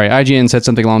said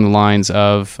something along the lines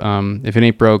of, if it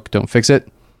ain't broke, don't fix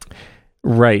it.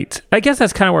 Right. I guess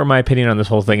that's kind of where my opinion on this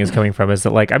whole thing is coming from, is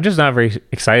that like I'm just not very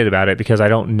excited about it because I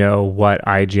don't know what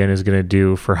IGN is going to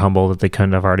do for Humble that they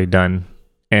couldn't have already done.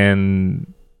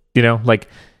 And, like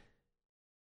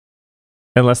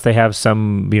unless they have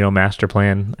some, master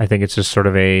plan, I think it's just sort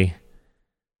of a,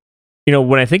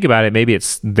 when I think about it, maybe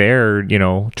it's they're,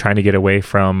 trying to get away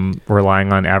from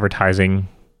relying on advertising,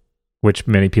 which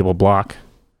many people block,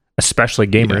 especially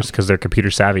gamers because they're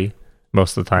computer savvy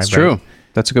most of the time. That's true.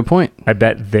 That's a good point. I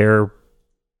bet their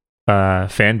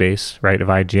fan base, right, of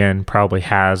IGN probably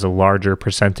has a larger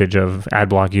percentage of ad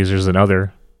block users than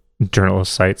other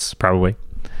journalist sites, probably.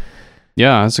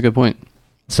 Yeah, that's a good point.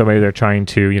 So maybe they're trying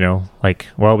to,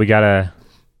 we gotta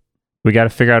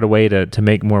figure out a way to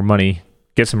make more money,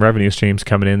 get some revenue streams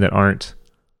coming in that aren't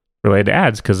related to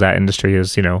ads, because that industry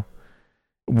is,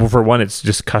 for one, it's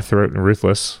just cutthroat and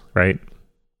ruthless, right?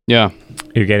 Yeah.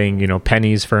 You're getting,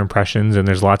 pennies for impressions, and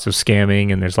there's lots of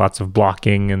scamming, and there's lots of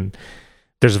blocking, and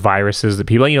there's viruses that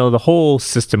people, the whole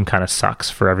system kind of sucks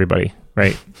for everybody,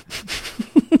 right?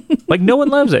 Like no one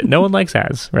loves it. No one likes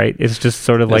ads, right? It's just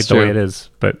sort of like the way it is.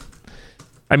 But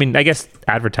I mean, I guess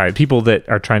advertise people that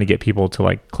are trying to get people to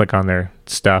like click on their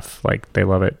stuff, like they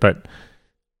love it. But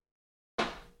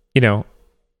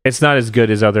it's not as good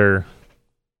as other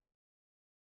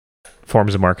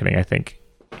forms of marketing, I think.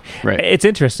 Right. It's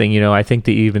interesting, I think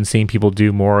that you've even seen people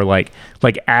do more like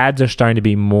ads are starting to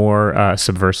be more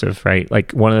subversive, right?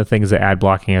 Like one of the things that ad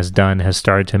blocking has done has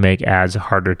started to make ads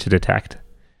harder to detect,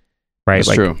 right? That's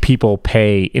like true. People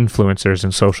pay influencers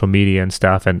and social media and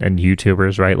stuff and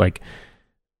YouTubers, right? Like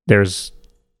there's,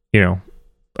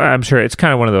 I'm sure it's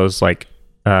kind of one of those like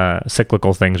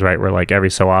cyclical things, right? Where like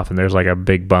every so often there's like a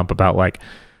big bump about like,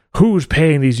 who's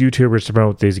paying these YouTubers to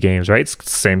promote these games, right? It's the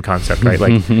same concept, right?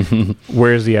 Like,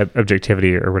 where's the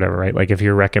objectivity or whatever, right? Like, if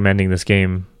you're recommending this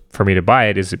game for me to buy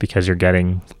it, is it because you're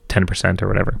getting 10% or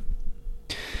whatever?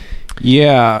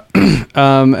 Yeah. And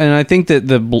I think that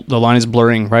the line is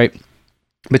blurring, right,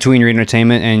 between your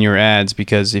entertainment and your ads,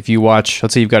 because if you watch,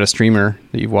 let's say you've got a streamer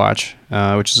that you watch,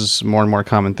 which is more and more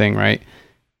common thing, right?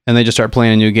 And they just start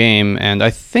playing a new game, and I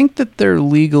think that they're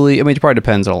legally, I mean, it probably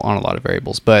depends on a lot of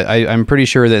variables, but I'm pretty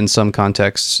sure that in some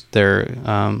contexts they're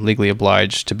legally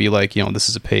obliged to be like, this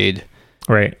is a paid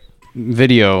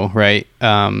video, right?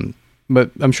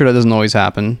 But I'm sure that doesn't always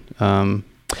happen.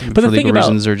 But for the legal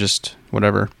reasons or just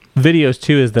whatever. Videos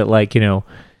too is that, like,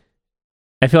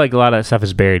 I feel like a lot of that stuff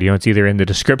is buried. It's either in the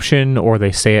description or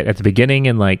they say it at the beginning.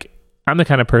 And like, I'm the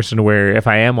kind of person where if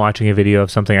I am watching a video of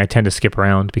something, I tend to skip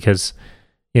around because,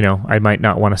 I might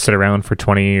not want to sit around for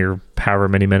 20 or however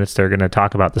many minutes they're going to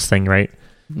talk about this thing, right?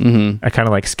 Mm-hmm. I kind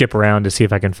of like skip around to see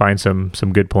if I can find some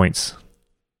good points.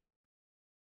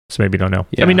 So maybe don't know.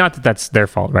 Yeah. I mean, not that that's their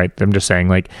fault, right? I'm just saying,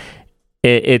 like,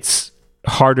 it's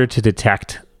harder to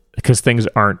detect because things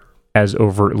aren't as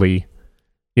overtly,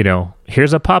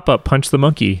 here's a pop-up, punch the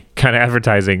monkey kind of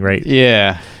advertising, right?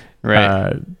 Yeah,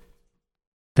 right.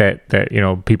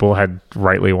 That people had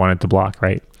rightly wanted to block,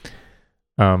 right?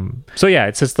 So yeah,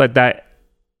 it's just like that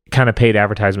kind of paid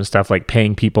advertisement stuff, like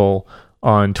paying people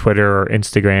on Twitter or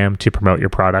Instagram to promote your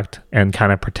product and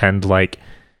kind of pretend like,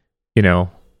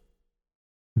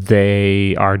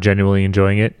 they are genuinely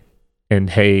enjoying it and,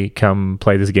 hey, come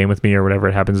play this game with me or whatever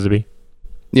it happens to be.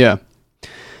 Yeah.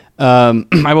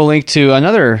 I will link to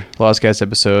another Lostcast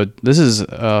episode. This is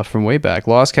from way back,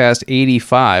 Lostcast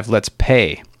 85, Let's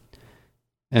Pay.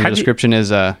 And the description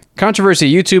is controversy,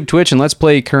 YouTube, Twitch, and Let's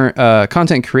Play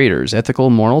content creators. Ethical,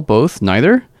 moral, both,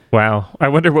 neither? Wow. I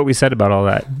wonder what we said about all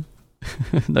that.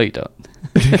 No, you don't.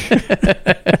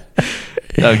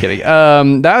 No, I'm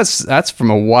kidding. That's from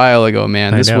a while ago,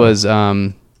 man. This was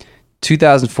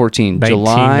 2014,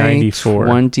 July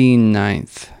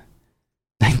 29th.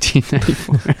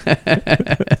 1994.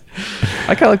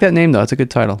 I kind of like that name, though. It's a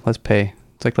good title. Let's Pay.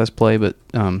 It's like Let's Play, but...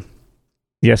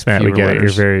 yes, Matt, we get it.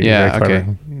 You're very clever. Okay.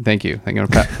 Thank you. I'm going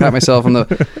to pat myself on the...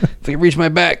 If I can reach my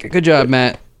back. Good job,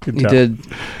 Matt. You did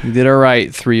all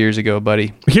right 3 years ago,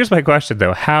 buddy. Here's my question,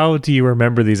 though. How do you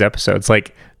remember these episodes?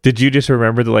 Like, did you just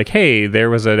remember that, like, hey, there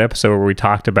was an episode where we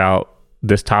talked about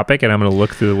this topic, and I'm going to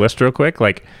look through the list real quick?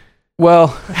 Like, well...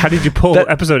 How did you pull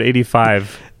episode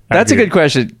 85... That's a good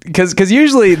question, because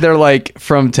usually they're like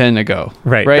from 10 ago,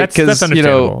 right? Because that's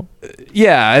understandable.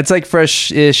 Yeah, it's like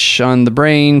fresh-ish on the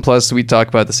brain. Plus, we talk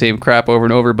about the same crap over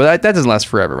and over, but that doesn't last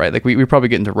forever, right? Like we probably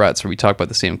get into ruts where we talk about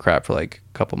the same crap for like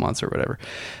a couple months or whatever.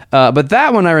 But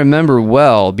that one I remember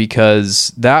well because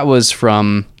that was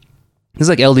from this is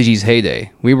like LDG's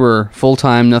heyday. We were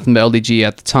full-time, nothing but LDG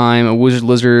at the time. A Wizard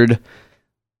Lizard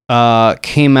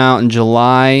came out in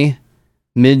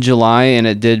mid-July, and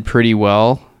it did pretty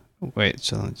well. Wait,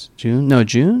 so it's June? No,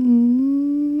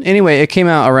 June? Anyway, it came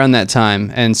out around that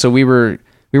time, and so we were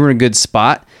in a good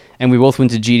spot, and we both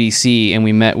went to GDC, and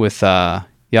we met with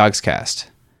Yogscast.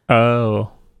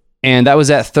 Oh. And that was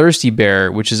at Thirsty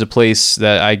Bear, which is a place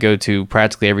that I go to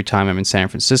practically every time I'm in San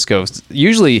Francisco,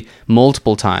 usually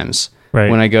multiple times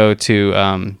when I go to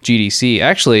GDC.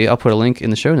 Actually, I'll put a link in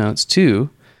the show notes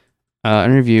to an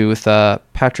interview with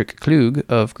Patrick Klug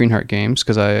of Greenheart Games,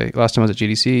 because last time I was at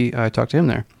GDC, I talked to him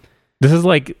there. This is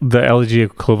like the LG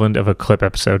equivalent of a clip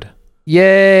episode.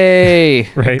 Yay!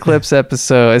 Right? Clips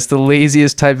episode. It's the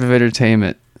laziest type of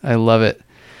entertainment. I love it.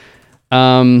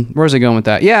 Where's I going with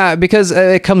that? Yeah, because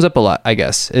it comes up a lot, I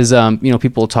guess, is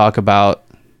people talk about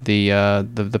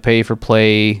the pay for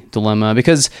play dilemma,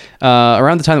 because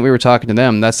around the time that we were talking to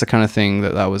them, that's the kind of thing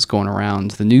that was going around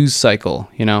the news cycle,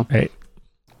 Right.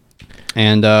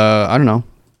 And I don't know,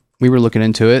 we were looking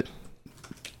into it.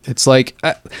 It's like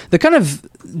the kind of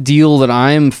deal that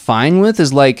I'm fine with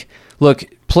is like, look,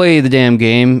 play the damn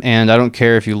game, and I don't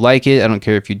care if you like it. I don't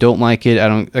care if you don't like it. I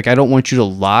don't want you to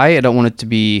lie. I don't want it to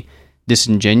be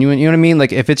disingenuous. You know what I mean?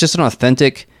 Like, if it's just an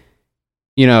authentic,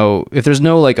 if there's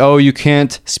no like, oh, you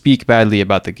can't speak badly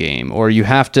about the game, or you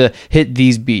have to hit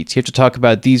these beats, you have to talk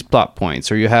about these plot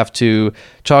points, or you have to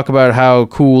talk about how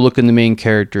cool looking the main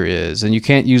character is, and you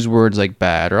can't use words like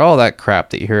bad or all that crap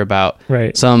that you hear about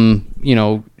some,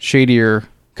 shadier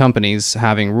companies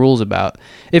having rules about.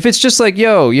 If it's just like,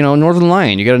 Northern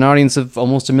Lion, you got an audience of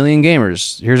almost 1 million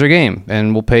gamers. Here's our game,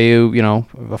 and we'll pay you,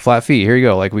 a flat fee. Here you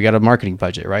go. Like, we got a marketing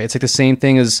budget, right? It's like the same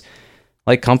thing as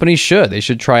like companies should. They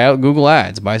should try out Google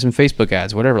ads, buy some Facebook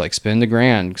ads, whatever. Like, spend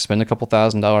 $1,000, spend a couple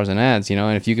 $1,000s in ads,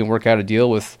 and if you can work out a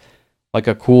deal with like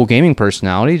a cool gaming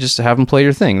personality, just to have them play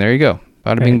your thing. There you go.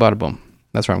 Bada bing, bada boom.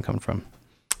 That's where I'm coming from.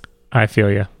 I feel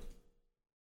you.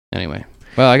 Anyway.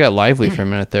 Well, I got lively for a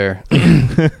minute there.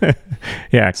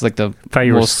 Yeah, It's like the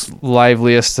most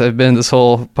liveliest I've been this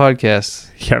whole podcast.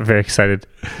 Yeah, very excited.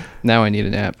 Now I need a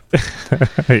nap.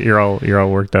 You're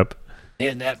all worked up. Need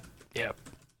a nap. Yeah,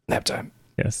 nap time.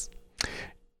 Yes.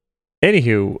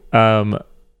 Anywho, I'm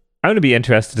going to be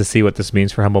interested to see what this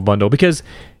means for Humble Bundle, because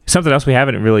something else we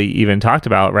haven't really even talked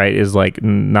about, right, is like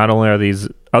not only are these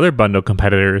other bundle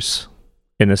competitors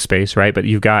in this space, right, but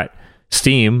you've got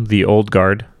Steam, the old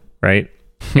guard, right,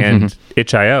 and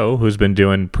itch.io, who's been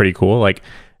doing pretty cool. Like,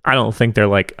 I don't think they're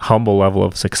like Humble level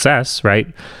of success, right,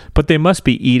 but they must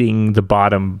be eating the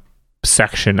bottom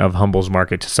section of Humble's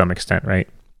market to some extent, right?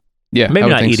 Yeah, maybe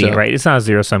not eating so. it, right? It's not a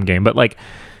zero-sum game, but like,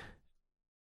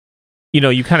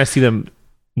 you kind of see them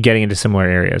getting into similar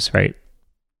areas, right?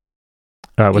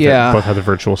 Both have the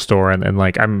virtual store and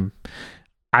like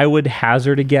I would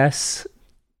hazard a guess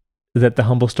that the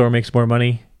Humble store makes more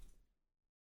money.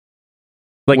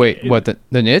 Like, wait, what,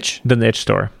 the niche? The niche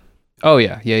store. Oh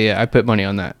yeah. I put money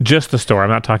on that. Just the store. I'm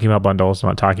not talking about bundles. I'm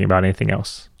not talking about anything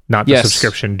else. Not the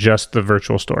subscription, just the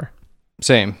virtual store.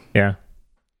 Same. Yeah.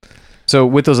 So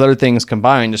with those other things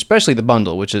combined, especially the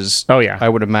bundle, which is, I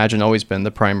would imagine always been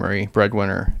the primary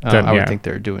breadwinner, I would think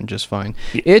they're doing just fine.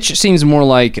 Yeah. Itch seems more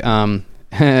like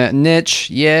niche,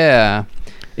 yeah,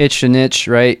 itch to niche,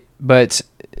 right? But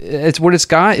it's what it's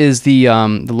got is the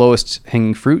lowest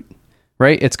hanging fruit,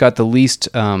 right? It's got the least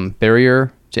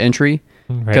barrier to entry,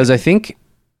 because I think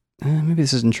maybe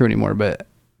this isn't true anymore, but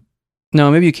no,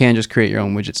 maybe you can just create your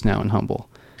own widgets now in Humble.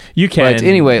 You can. But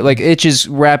anyway, like Itch is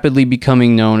rapidly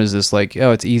becoming known as this, like,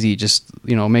 oh, it's easy. Just,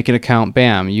 make an account.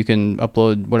 Bam. You can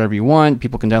upload whatever you want.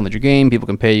 People can download your game. People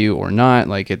can pay you or not.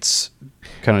 Like, it's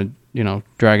kind of,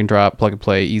 drag and drop, plug and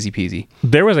play, easy peasy.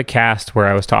 There was a cast where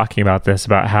I was talking about this,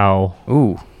 about how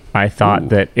I thought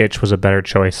that Itch was a better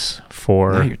choice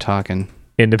for now you're talking.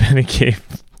 Independent game.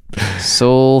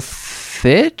 Soul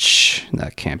Fitch?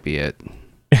 That can't be it.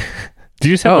 Do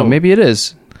you just have maybe it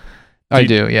is. I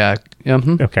do, yeah.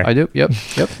 Okay. I do. Yep.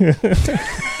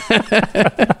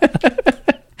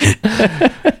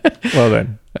 Well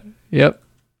then. Yep.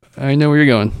 I know where you're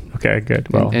going. Okay, good.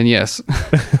 Well. And yes.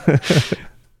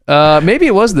 Maybe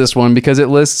it was this one because it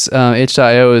lists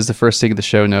itch.io as the first thing of the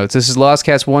show notes. This is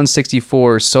Lostcast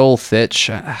 164, Soul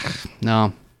Fitch.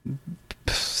 No.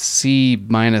 C-.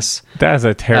 That's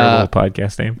a terrible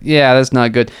podcast name. Yeah, that's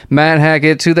not good. Matt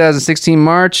Hackett, 2016,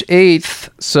 March 8th.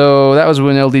 So that was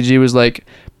when LDG was like,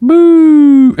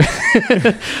 boo!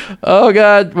 Oh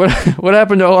God, what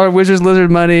happened to all our Wizards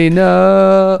Lizard money?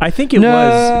 No. I think it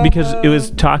was because it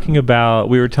was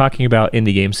we were talking about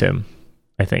Indie Game Sim.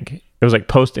 I think it was like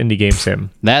post Indie Game Sim.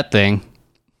 That thing.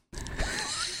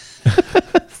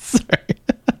 Sorry.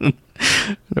 I don't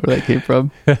know where that came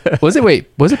from. Was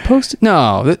it post?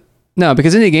 No,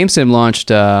 because Indie Game Sim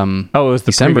launched it was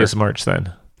the December, previous March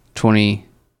then.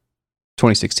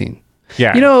 2016.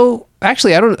 Yeah.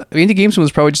 Actually, Indie Game Sim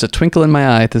was probably just a twinkle in my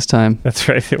eye at this time. That's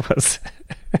right, it was.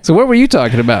 So what were you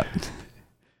talking about?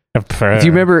 If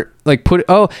you remember, like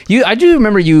I do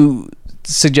remember you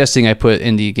suggesting I put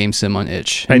Indie Game Sim on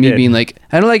Itch. And me being like,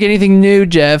 I don't like anything new,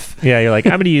 Jeff. Yeah, you're like,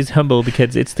 I'm going to use Humble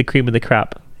because it's the cream of the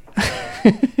crop.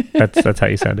 That's how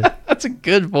you sounded. That's a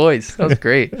good voice. That was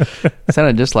great. It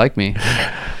sounded just like me.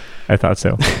 I thought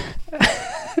so.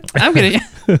 I'm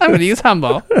gonna use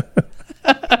Humble.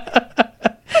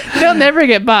 They'll never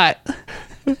get bought.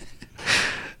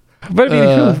 But I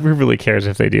mean, who really cares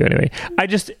if they do anyway? I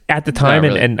just at the time,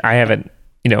 really. and I haven't,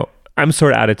 I'm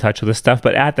sort of out of touch with this stuff.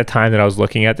 But at the time that I was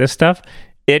looking at this stuff,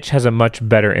 Itch has a much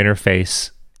better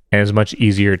interface and is much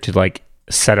easier to like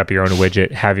set up your own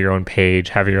widget, have your own page,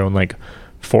 have your own like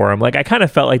forum. Like I kind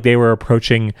of felt like they were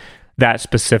approaching that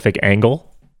specific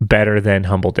angle better than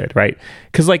Humble did, right?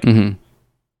 Because like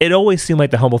it always seemed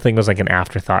like the Humble thing was like an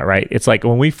afterthought, right? It's like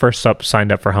when we first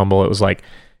signed up for Humble, it was like,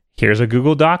 here's a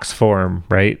Google Docs form,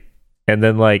 right? And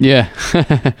then like,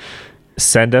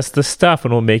 send us the stuff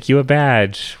and we'll make you a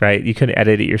badge, right? You can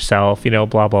edit it yourself,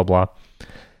 blah, blah, blah.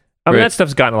 I mean, that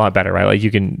stuff's gotten a lot better, right? Like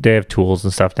they have tools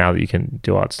and stuff now that you can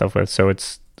do all that stuff with. So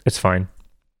it's fine.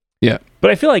 Yeah. But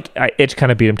I feel like Itch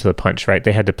kind of beat them to the punch, right?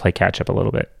 They had to play catch up a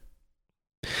little bit.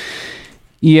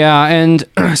 Yeah. And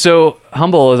so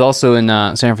Humble is also in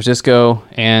San Francisco,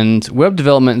 and web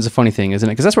development is a funny thing, isn't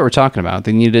it? Because that's what we're talking about.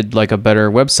 They needed like a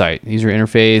better website, user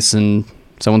interface, and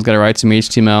someone's got to write some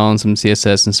HTML and some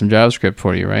CSS and some JavaScript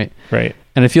for you, right? Right.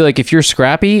 And I feel like if you're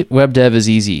scrappy, web dev is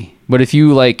easy. But if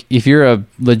you're a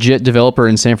legit developer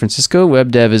in San Francisco,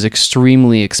 web dev is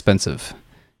extremely expensive.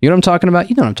 You know what I'm talking about?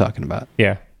 You know what I'm talking about.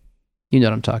 Yeah. You know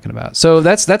what I'm talking about. So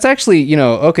that's actually,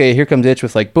 okay, here comes Itch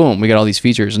with like, boom, we got all these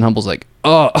features, and Humble's like,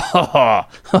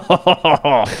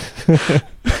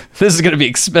 this is going to be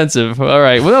expensive. All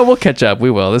right, well, we'll catch up.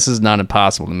 We will. This is not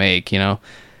impossible to make,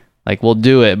 like we'll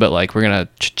do it, but like we're going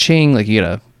to cha-ching, like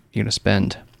you're going to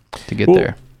spend to get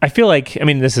there. I feel like,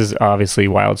 this is obviously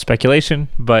wild speculation,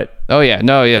 but... Oh, yeah.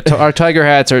 No, yeah. Our tiger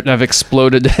hats have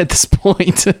exploded at this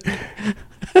point.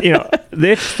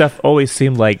 This stuff always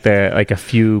seemed like a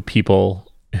few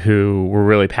people who were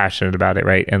really passionate about it,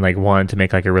 right? And like wanted to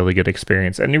make like a really good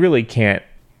experience. And you really can't,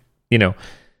 you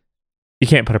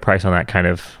can't put a price on that kind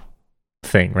of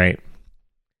thing, right?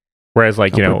 Whereas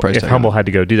like, if Humble had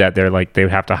to go do that, they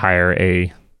would have to hire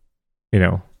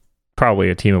probably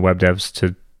a team of web devs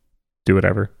to do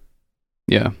whatever.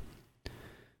 Yeah.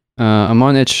 I'm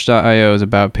on itch.io's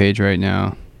about page right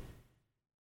now.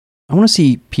 I want to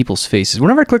see people's faces.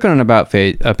 Whenever I click on an about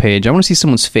page, I want to see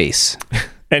someone's face.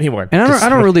 Anyone. And I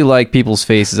don't really like people's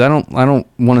faces. I don't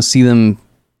want to see them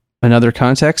in other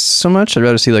contexts so much. I'd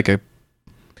rather see like some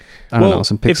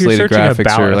pixelated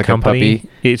graphics or like company, a puppy.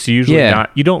 It's usually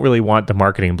not. You don't really want the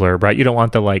marketing blurb, right? You don't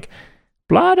want the like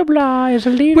blah blah blah is a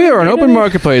leader. We are an open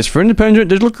marketplace for independent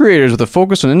digital creators with a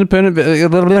focus on independent.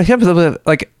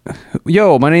 Like,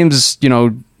 yo, my name's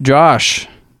Josh.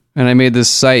 And I made this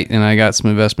site and I got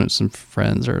some investments from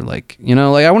friends, or like,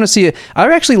 I want to see it. I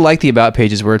actually like the about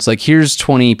pages where it's like, here's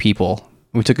 20 people.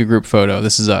 We took a group photo.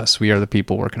 This is us. We are the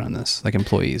people working on this, like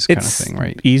employees kind of thing,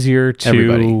 right? It's easier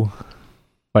to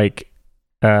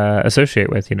associate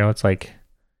with, it's like,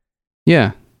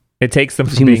 yeah, it takes them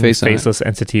from being faceless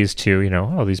entities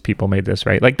to, these people made this,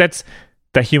 right? Like that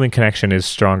human connection is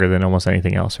stronger than almost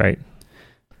anything else, right?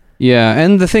 Yeah.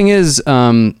 And the thing is,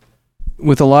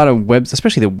 with a lot of webs,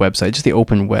 especially the website, just the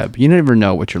open web, you never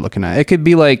know what you're looking at. It could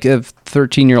be like a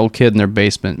 13-year-old kid in their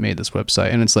basement made this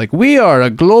website, and it's like, we are a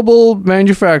global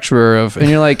manufacturer of, and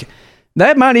you're like,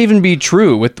 that might even be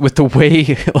true with the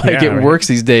way it works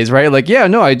these days, right? Like, yeah,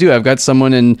 no, I do. I've got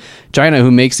someone in China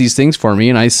who makes these things for me,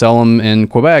 and I sell them in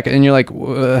Quebec, and you're like,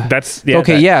 you're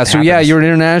an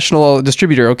international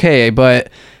distributor, okay, but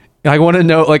I want to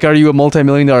know, like, are you a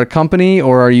multi-million-dollar company,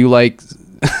 or are you like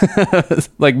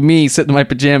like me sitting in my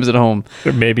pajamas at home?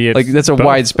 Or maybe it's like that's a both.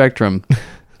 wide spectrum.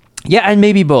 Yeah, and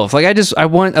maybe both. Like I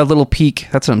want a little peek.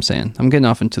 That's what I'm saying. I'm getting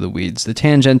off into the weeds, the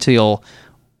tangential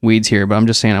weeds here, but I'm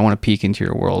just saying I want to peek into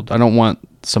your world. I don't want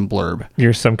some blurb.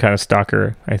 You're some kind of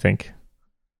stalker, I think.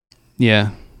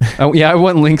 Yeah. I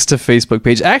want links to Facebook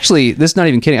page. Actually, this is not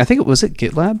even kidding. I think it was at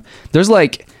GitLab. There's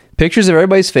like pictures of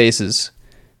everybody's faces,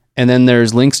 and then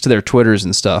there's links to their Twitters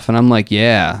and stuff. And I'm like,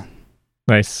 yeah.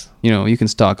 Nice. You can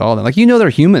stalk all of them. Like, they're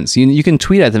humans. You can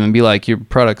tweet at them and be like, your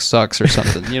product sucks or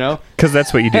something, Because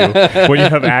that's what you do when you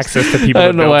have access to people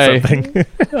that build something.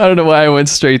 I don't know why I went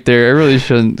straight there. I really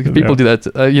shouldn't. People do that.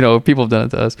 People have done it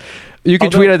to us. You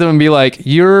can tweet at them and be like,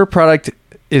 your product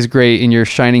is great and your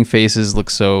shining faces look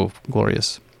so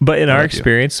glorious. But in our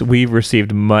experience, we've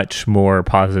received much more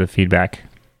positive feedback,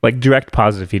 like direct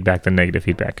positive feedback than negative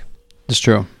feedback. It's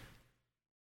true.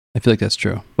 I feel like that's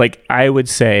true. Like, I would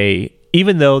say,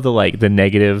 even though the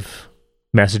negative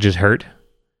messages hurt,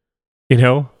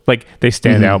 like they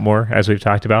stand out more, as we've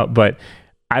talked about, but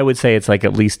I would say it's like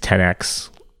at least 10x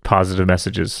positive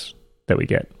messages that we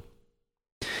get.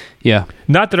 Yeah.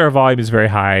 Not that our volume is very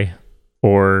high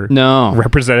or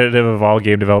representative of all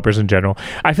game developers in general.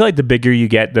 I feel like the bigger you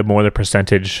get, the more the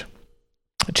percentage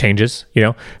changes,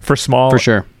 for small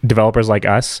developers like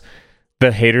us,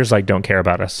 the haters don't care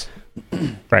about us.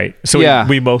 Right. So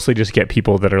we mostly just get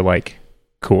people that are like,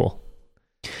 cool.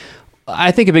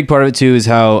 I think a big part of it too is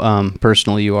how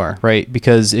personal you are, right?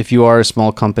 Because if you are a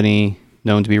small company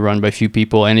known to be run by few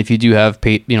people, and if you do have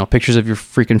pictures of your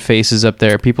freaking faces up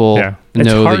there, people know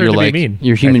that you're like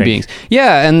you're human beings.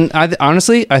 Yeah, and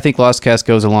honestly, I think Lostcast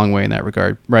goes a long way in that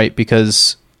regard, right?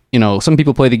 Because some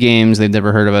people play the games, they've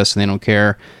never heard of us, and they don't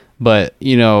care. But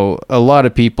a lot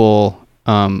of people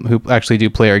who actually do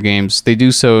play our games, they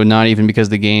do so not even because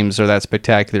the games are that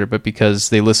spectacular, but because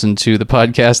they listen to the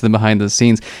podcast and the behind the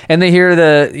scenes, and they hear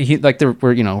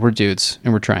we're dudes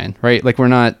and we're trying, right? Like, we're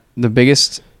not the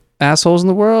biggest assholes in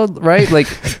the world, right? Like,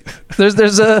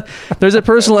 there's a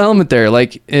personal element there.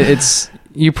 Like, it's,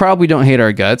 you probably don't hate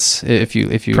our guts if you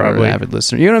are an avid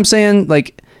listener. You know what I'm saying?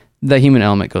 Like, the human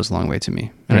element goes a long way to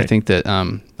me, and I think that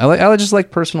I just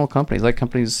like personal companies, like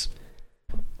companies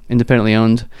independently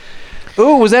owned.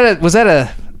 Oh, was that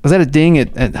a ding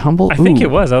at Humble? I think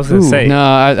it was. I was going to say. No,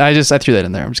 I threw that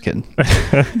in there. I'm just kidding.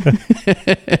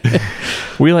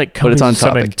 We like companies with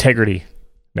some integrity.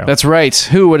 No. That's right.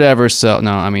 Who would ever sell?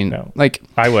 No, I mean, like,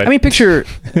 I would. I mean, picture.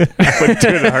 I would do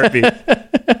it in a heartbeat.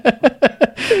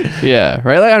 Yeah,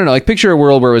 right. Like, I don't know. Like, picture a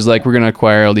world where it was like, we're going to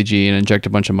acquire LDG and inject a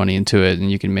bunch of money into it,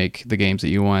 and you can make the games that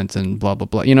you want, and blah blah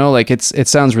blah. You know, like it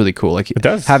sounds really cool. Like, it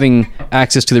does. Having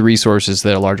access to the resources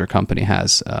that a larger company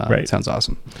has. Right. Sounds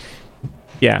awesome.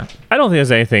 Yeah, I don't think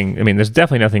there's anything. I mean, there's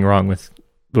definitely nothing wrong with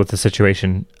the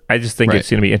situation. I just think it's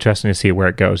going to be interesting to see where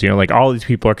it goes. You know, like all these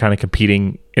people are kind of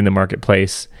competing in the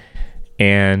marketplace,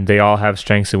 and they all have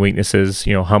strengths and weaknesses.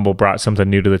 You know, Humble brought something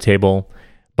new to the table,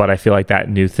 but I feel like that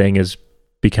new thing has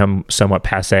become somewhat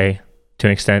passé to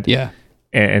an extent. Yeah.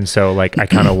 And so, like, I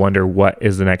kind of wonder what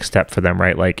is the next step for them,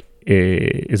 right? Like,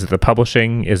 is it the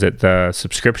publishing? Is it the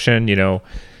subscription? You know,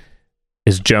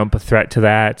 is Jump a threat to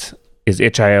that? Is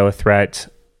itch.io a threat?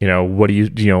 You know, what do you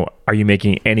know, are you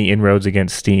making any inroads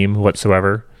against Steam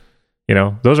whatsoever? You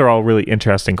know, those are all really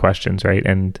interesting questions, right?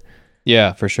 And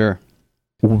yeah, for sure.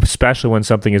 Especially when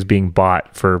something is being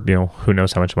bought for, you know, who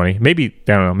knows how much money. Maybe,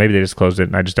 I don't know, maybe they just closed it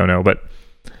and I just don't know. But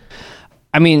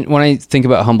I mean, when I think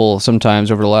about Humble sometimes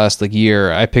over the last like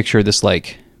year, I picture this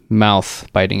like mouth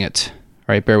biting it,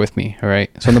 right? Bear with me, all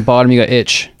right? So on the bottom, you got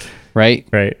itch, right?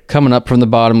 Right. Coming up from the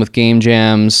bottom with game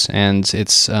jams and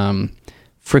it's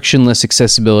frictionless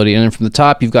accessibility. And then from the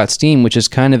top, you've got Steam, which is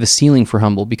kind of a ceiling for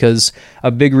Humble, because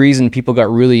a big reason people got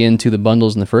really into the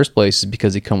bundles in the first place is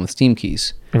because they come with Steam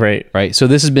keys. Right. Right. So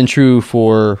this has been true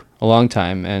for a long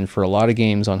time. And for a lot of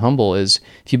games on Humble is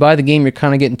if you buy the game, you're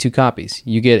kind of getting 2 copies.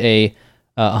 You get a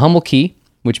Humble key,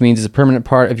 which means it's a permanent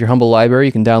part of your Humble library.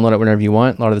 You can download it whenever you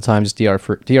want. A lot of the times it's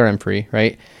DRM free,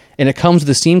 right? And it comes with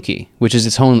a Steam key, which is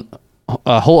its own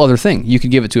whole other thing. You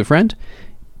could give it to a friend.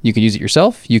 You could use it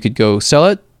yourself. You could go sell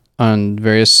it on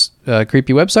various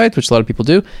creepy websites, which a lot of people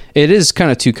do. It is kind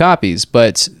of 2 copies,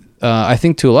 but I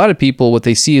think to a lot of people, what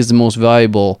they see as the most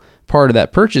valuable part of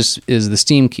that purchase is the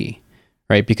Steam key,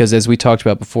 right? Because as we talked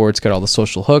about before, it's got all the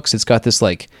social hooks. It's got this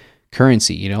like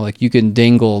currency, you know, like you can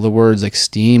dangle the words like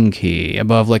Steam key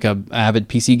above like a avid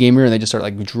PC gamer and they just start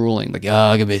like drooling, like,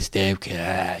 oh, give me Steam key,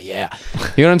 yeah.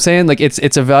 You know what I'm saying? Like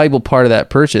it's a valuable part of that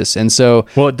purchase. And so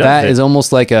that is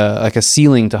almost like a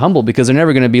ceiling to Humble, because they're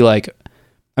never going to be like,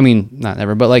 I mean, not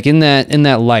never, but like in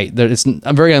that light, it's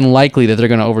very unlikely that they're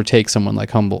going to overtake someone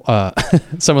like Humble,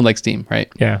 someone like Steam,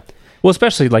 right? Yeah. Well,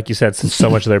 especially like you said, since so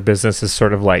much of their business is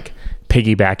sort of like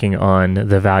piggybacking on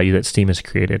the value that Steam has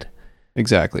created.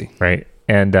 Exactly. Right.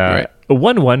 And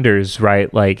one wonders,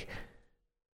 right, like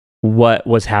what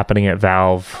was happening at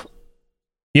Valve.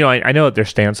 You know, I know that their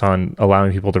stance on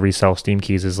allowing people to resell Steam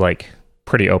keys is like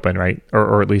pretty open, right?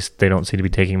 Or at least they don't seem to be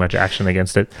taking much action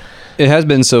against it. It has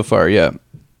been so far, yeah.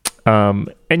 And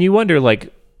you wonder,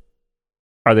 like,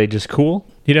 are they just cool?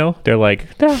 You know, they're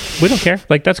like, no, we don't care.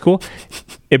 Like, that's cool.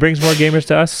 It brings more gamers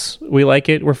to us. We like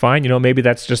it. We're fine. You know, maybe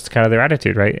that's just kind of their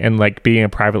attitude, right? And like being a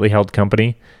privately held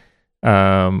company,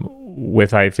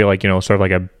 with, I feel like, you know, sort of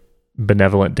like a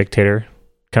benevolent dictator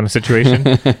kind of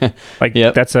situation. Like,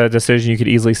 that's a decision you could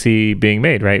easily see being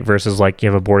made, right? Versus like you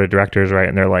have a board of directors, right?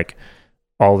 And they're like,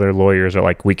 all their lawyers are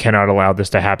like, we cannot allow this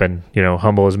to happen. You know,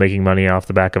 Humble is making money off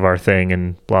the back of our thing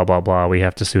and blah, blah, blah. We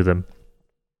have to sue them.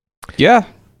 Yeah,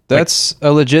 that's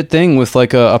a legit thing with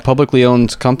like a publicly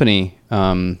owned company.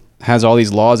 Has all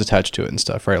these laws attached to it and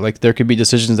stuff, right? Like there could be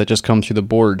decisions that just come through the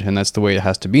board, and that's the way it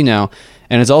has to be now.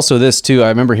 And it's also this too. I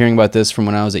remember hearing about this from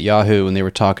when I was at Yahoo, when they were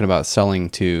talking about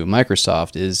selling to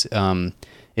Microsoft.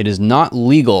 It is not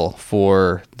legal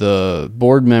for the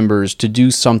board members to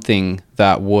do something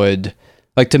that would,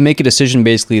 like, to make a decision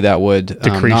basically that would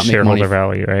decrease not make shareholder money.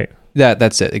 value, right?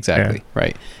 That's it, exactly,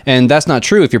 right. And that's not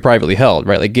true if you're privately held,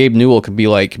 right? Like Gabe Newell could be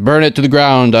like, burn it to the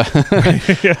ground.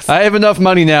 Yes. I have enough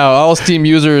money now. All Steam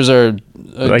users are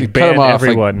like cut ban them off.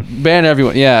 everyone. Like, ban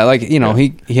everyone. Yeah, like, you know,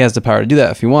 he has the power to do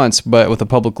that if he wants. But with a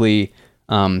publicly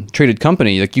traded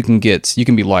company, like you can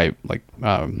be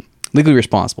legally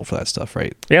responsible for that stuff,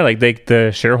 right? Yeah, like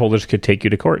the shareholders could take you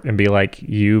to court and be like,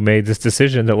 you made this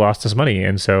decision that lost us money,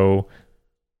 and so,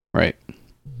 right,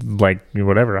 like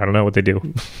whatever. I don't know what they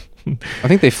do. I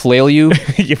think they flail you.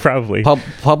 Yeah, probably.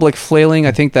 Public flailing.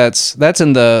 I think that's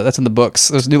in the books.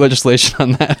 There's new legislation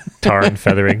on that. Tar and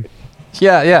feathering.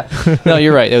 Yeah. No,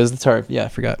 you're right. It was the tar. Yeah, I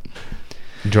forgot.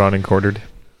 Drawn and quartered.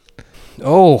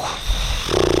 Oh,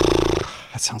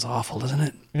 that sounds awful, doesn't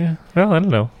it? Yeah. Well, I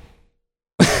don't know.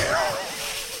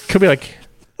 Could be like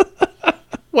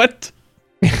what?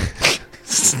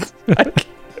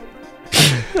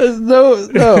 There's no.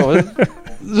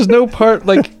 There's no part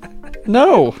like.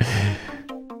 No.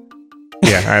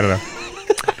 Yeah, I don't know.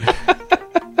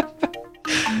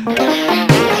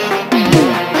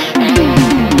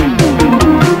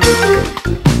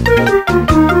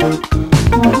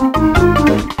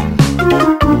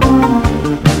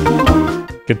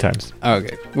 Good times.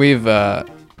 Okay. We've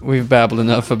we've babbled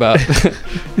enough about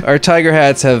our tiger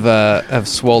hats have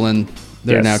swollen.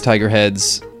 They're now tiger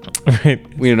heads. Right.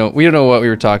 We don't know what we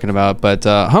were talking about, but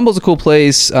Humble's a cool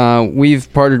place.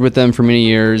 We've partnered with them for many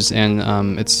years,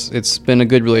 and it's been a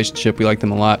good relationship. We like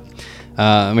them a lot,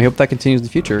 and we hope that continues in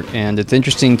the future. And it's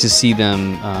interesting to see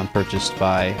them purchased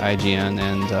by IGN,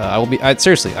 and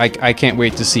seriously, I can't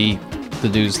wait to see the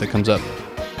news that comes up.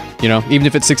 You know, even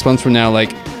if it's 6 months from now,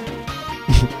 like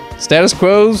status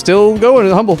quo still going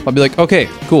at Humble, I'll be like, okay,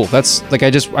 cool. That's like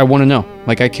I want to know.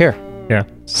 Like I care. Yeah.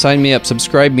 Sign me up.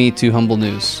 Subscribe me to Humble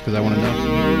News because I want to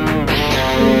know.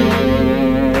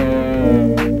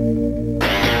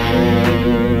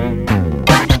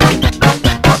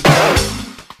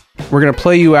 We're going to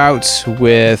play you out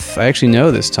with... I actually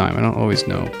know this time. I don't always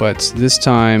know. But this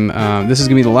time, this is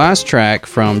going to be the last track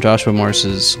from Joshua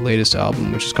Morris's latest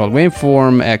album, which is called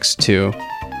Waveform X2.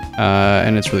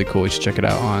 And it's really cool. You should check it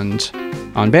out on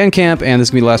Bandcamp. And this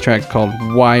is going to be the last track called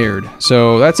Wired.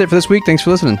 So that's it for this week. Thanks for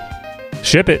listening.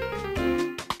 Ship it.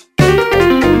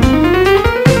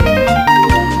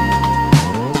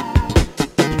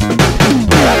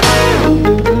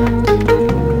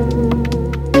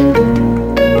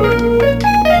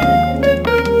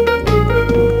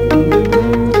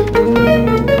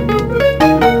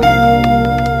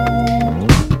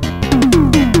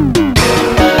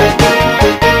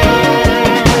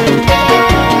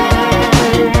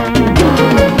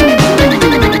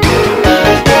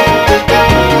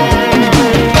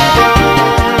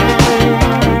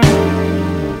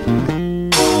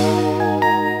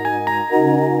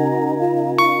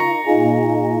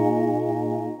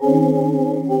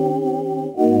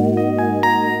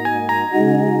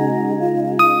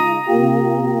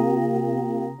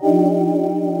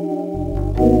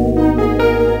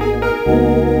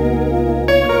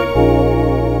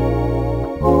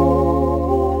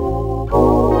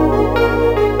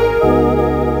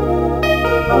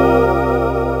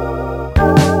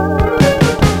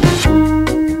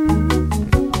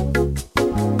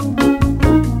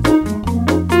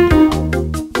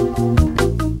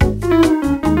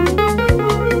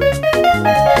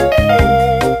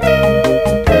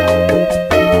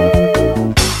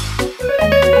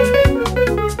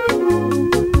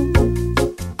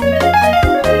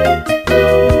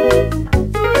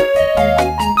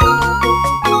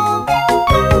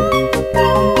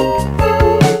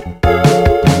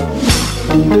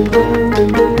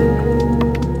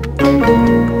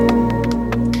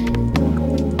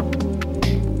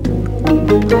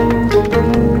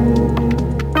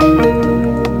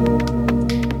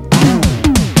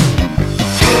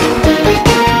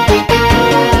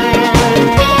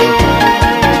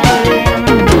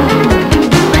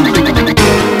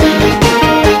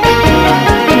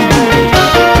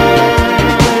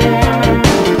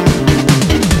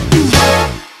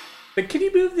 But can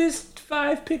you move this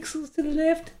 5 pixels to the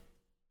left?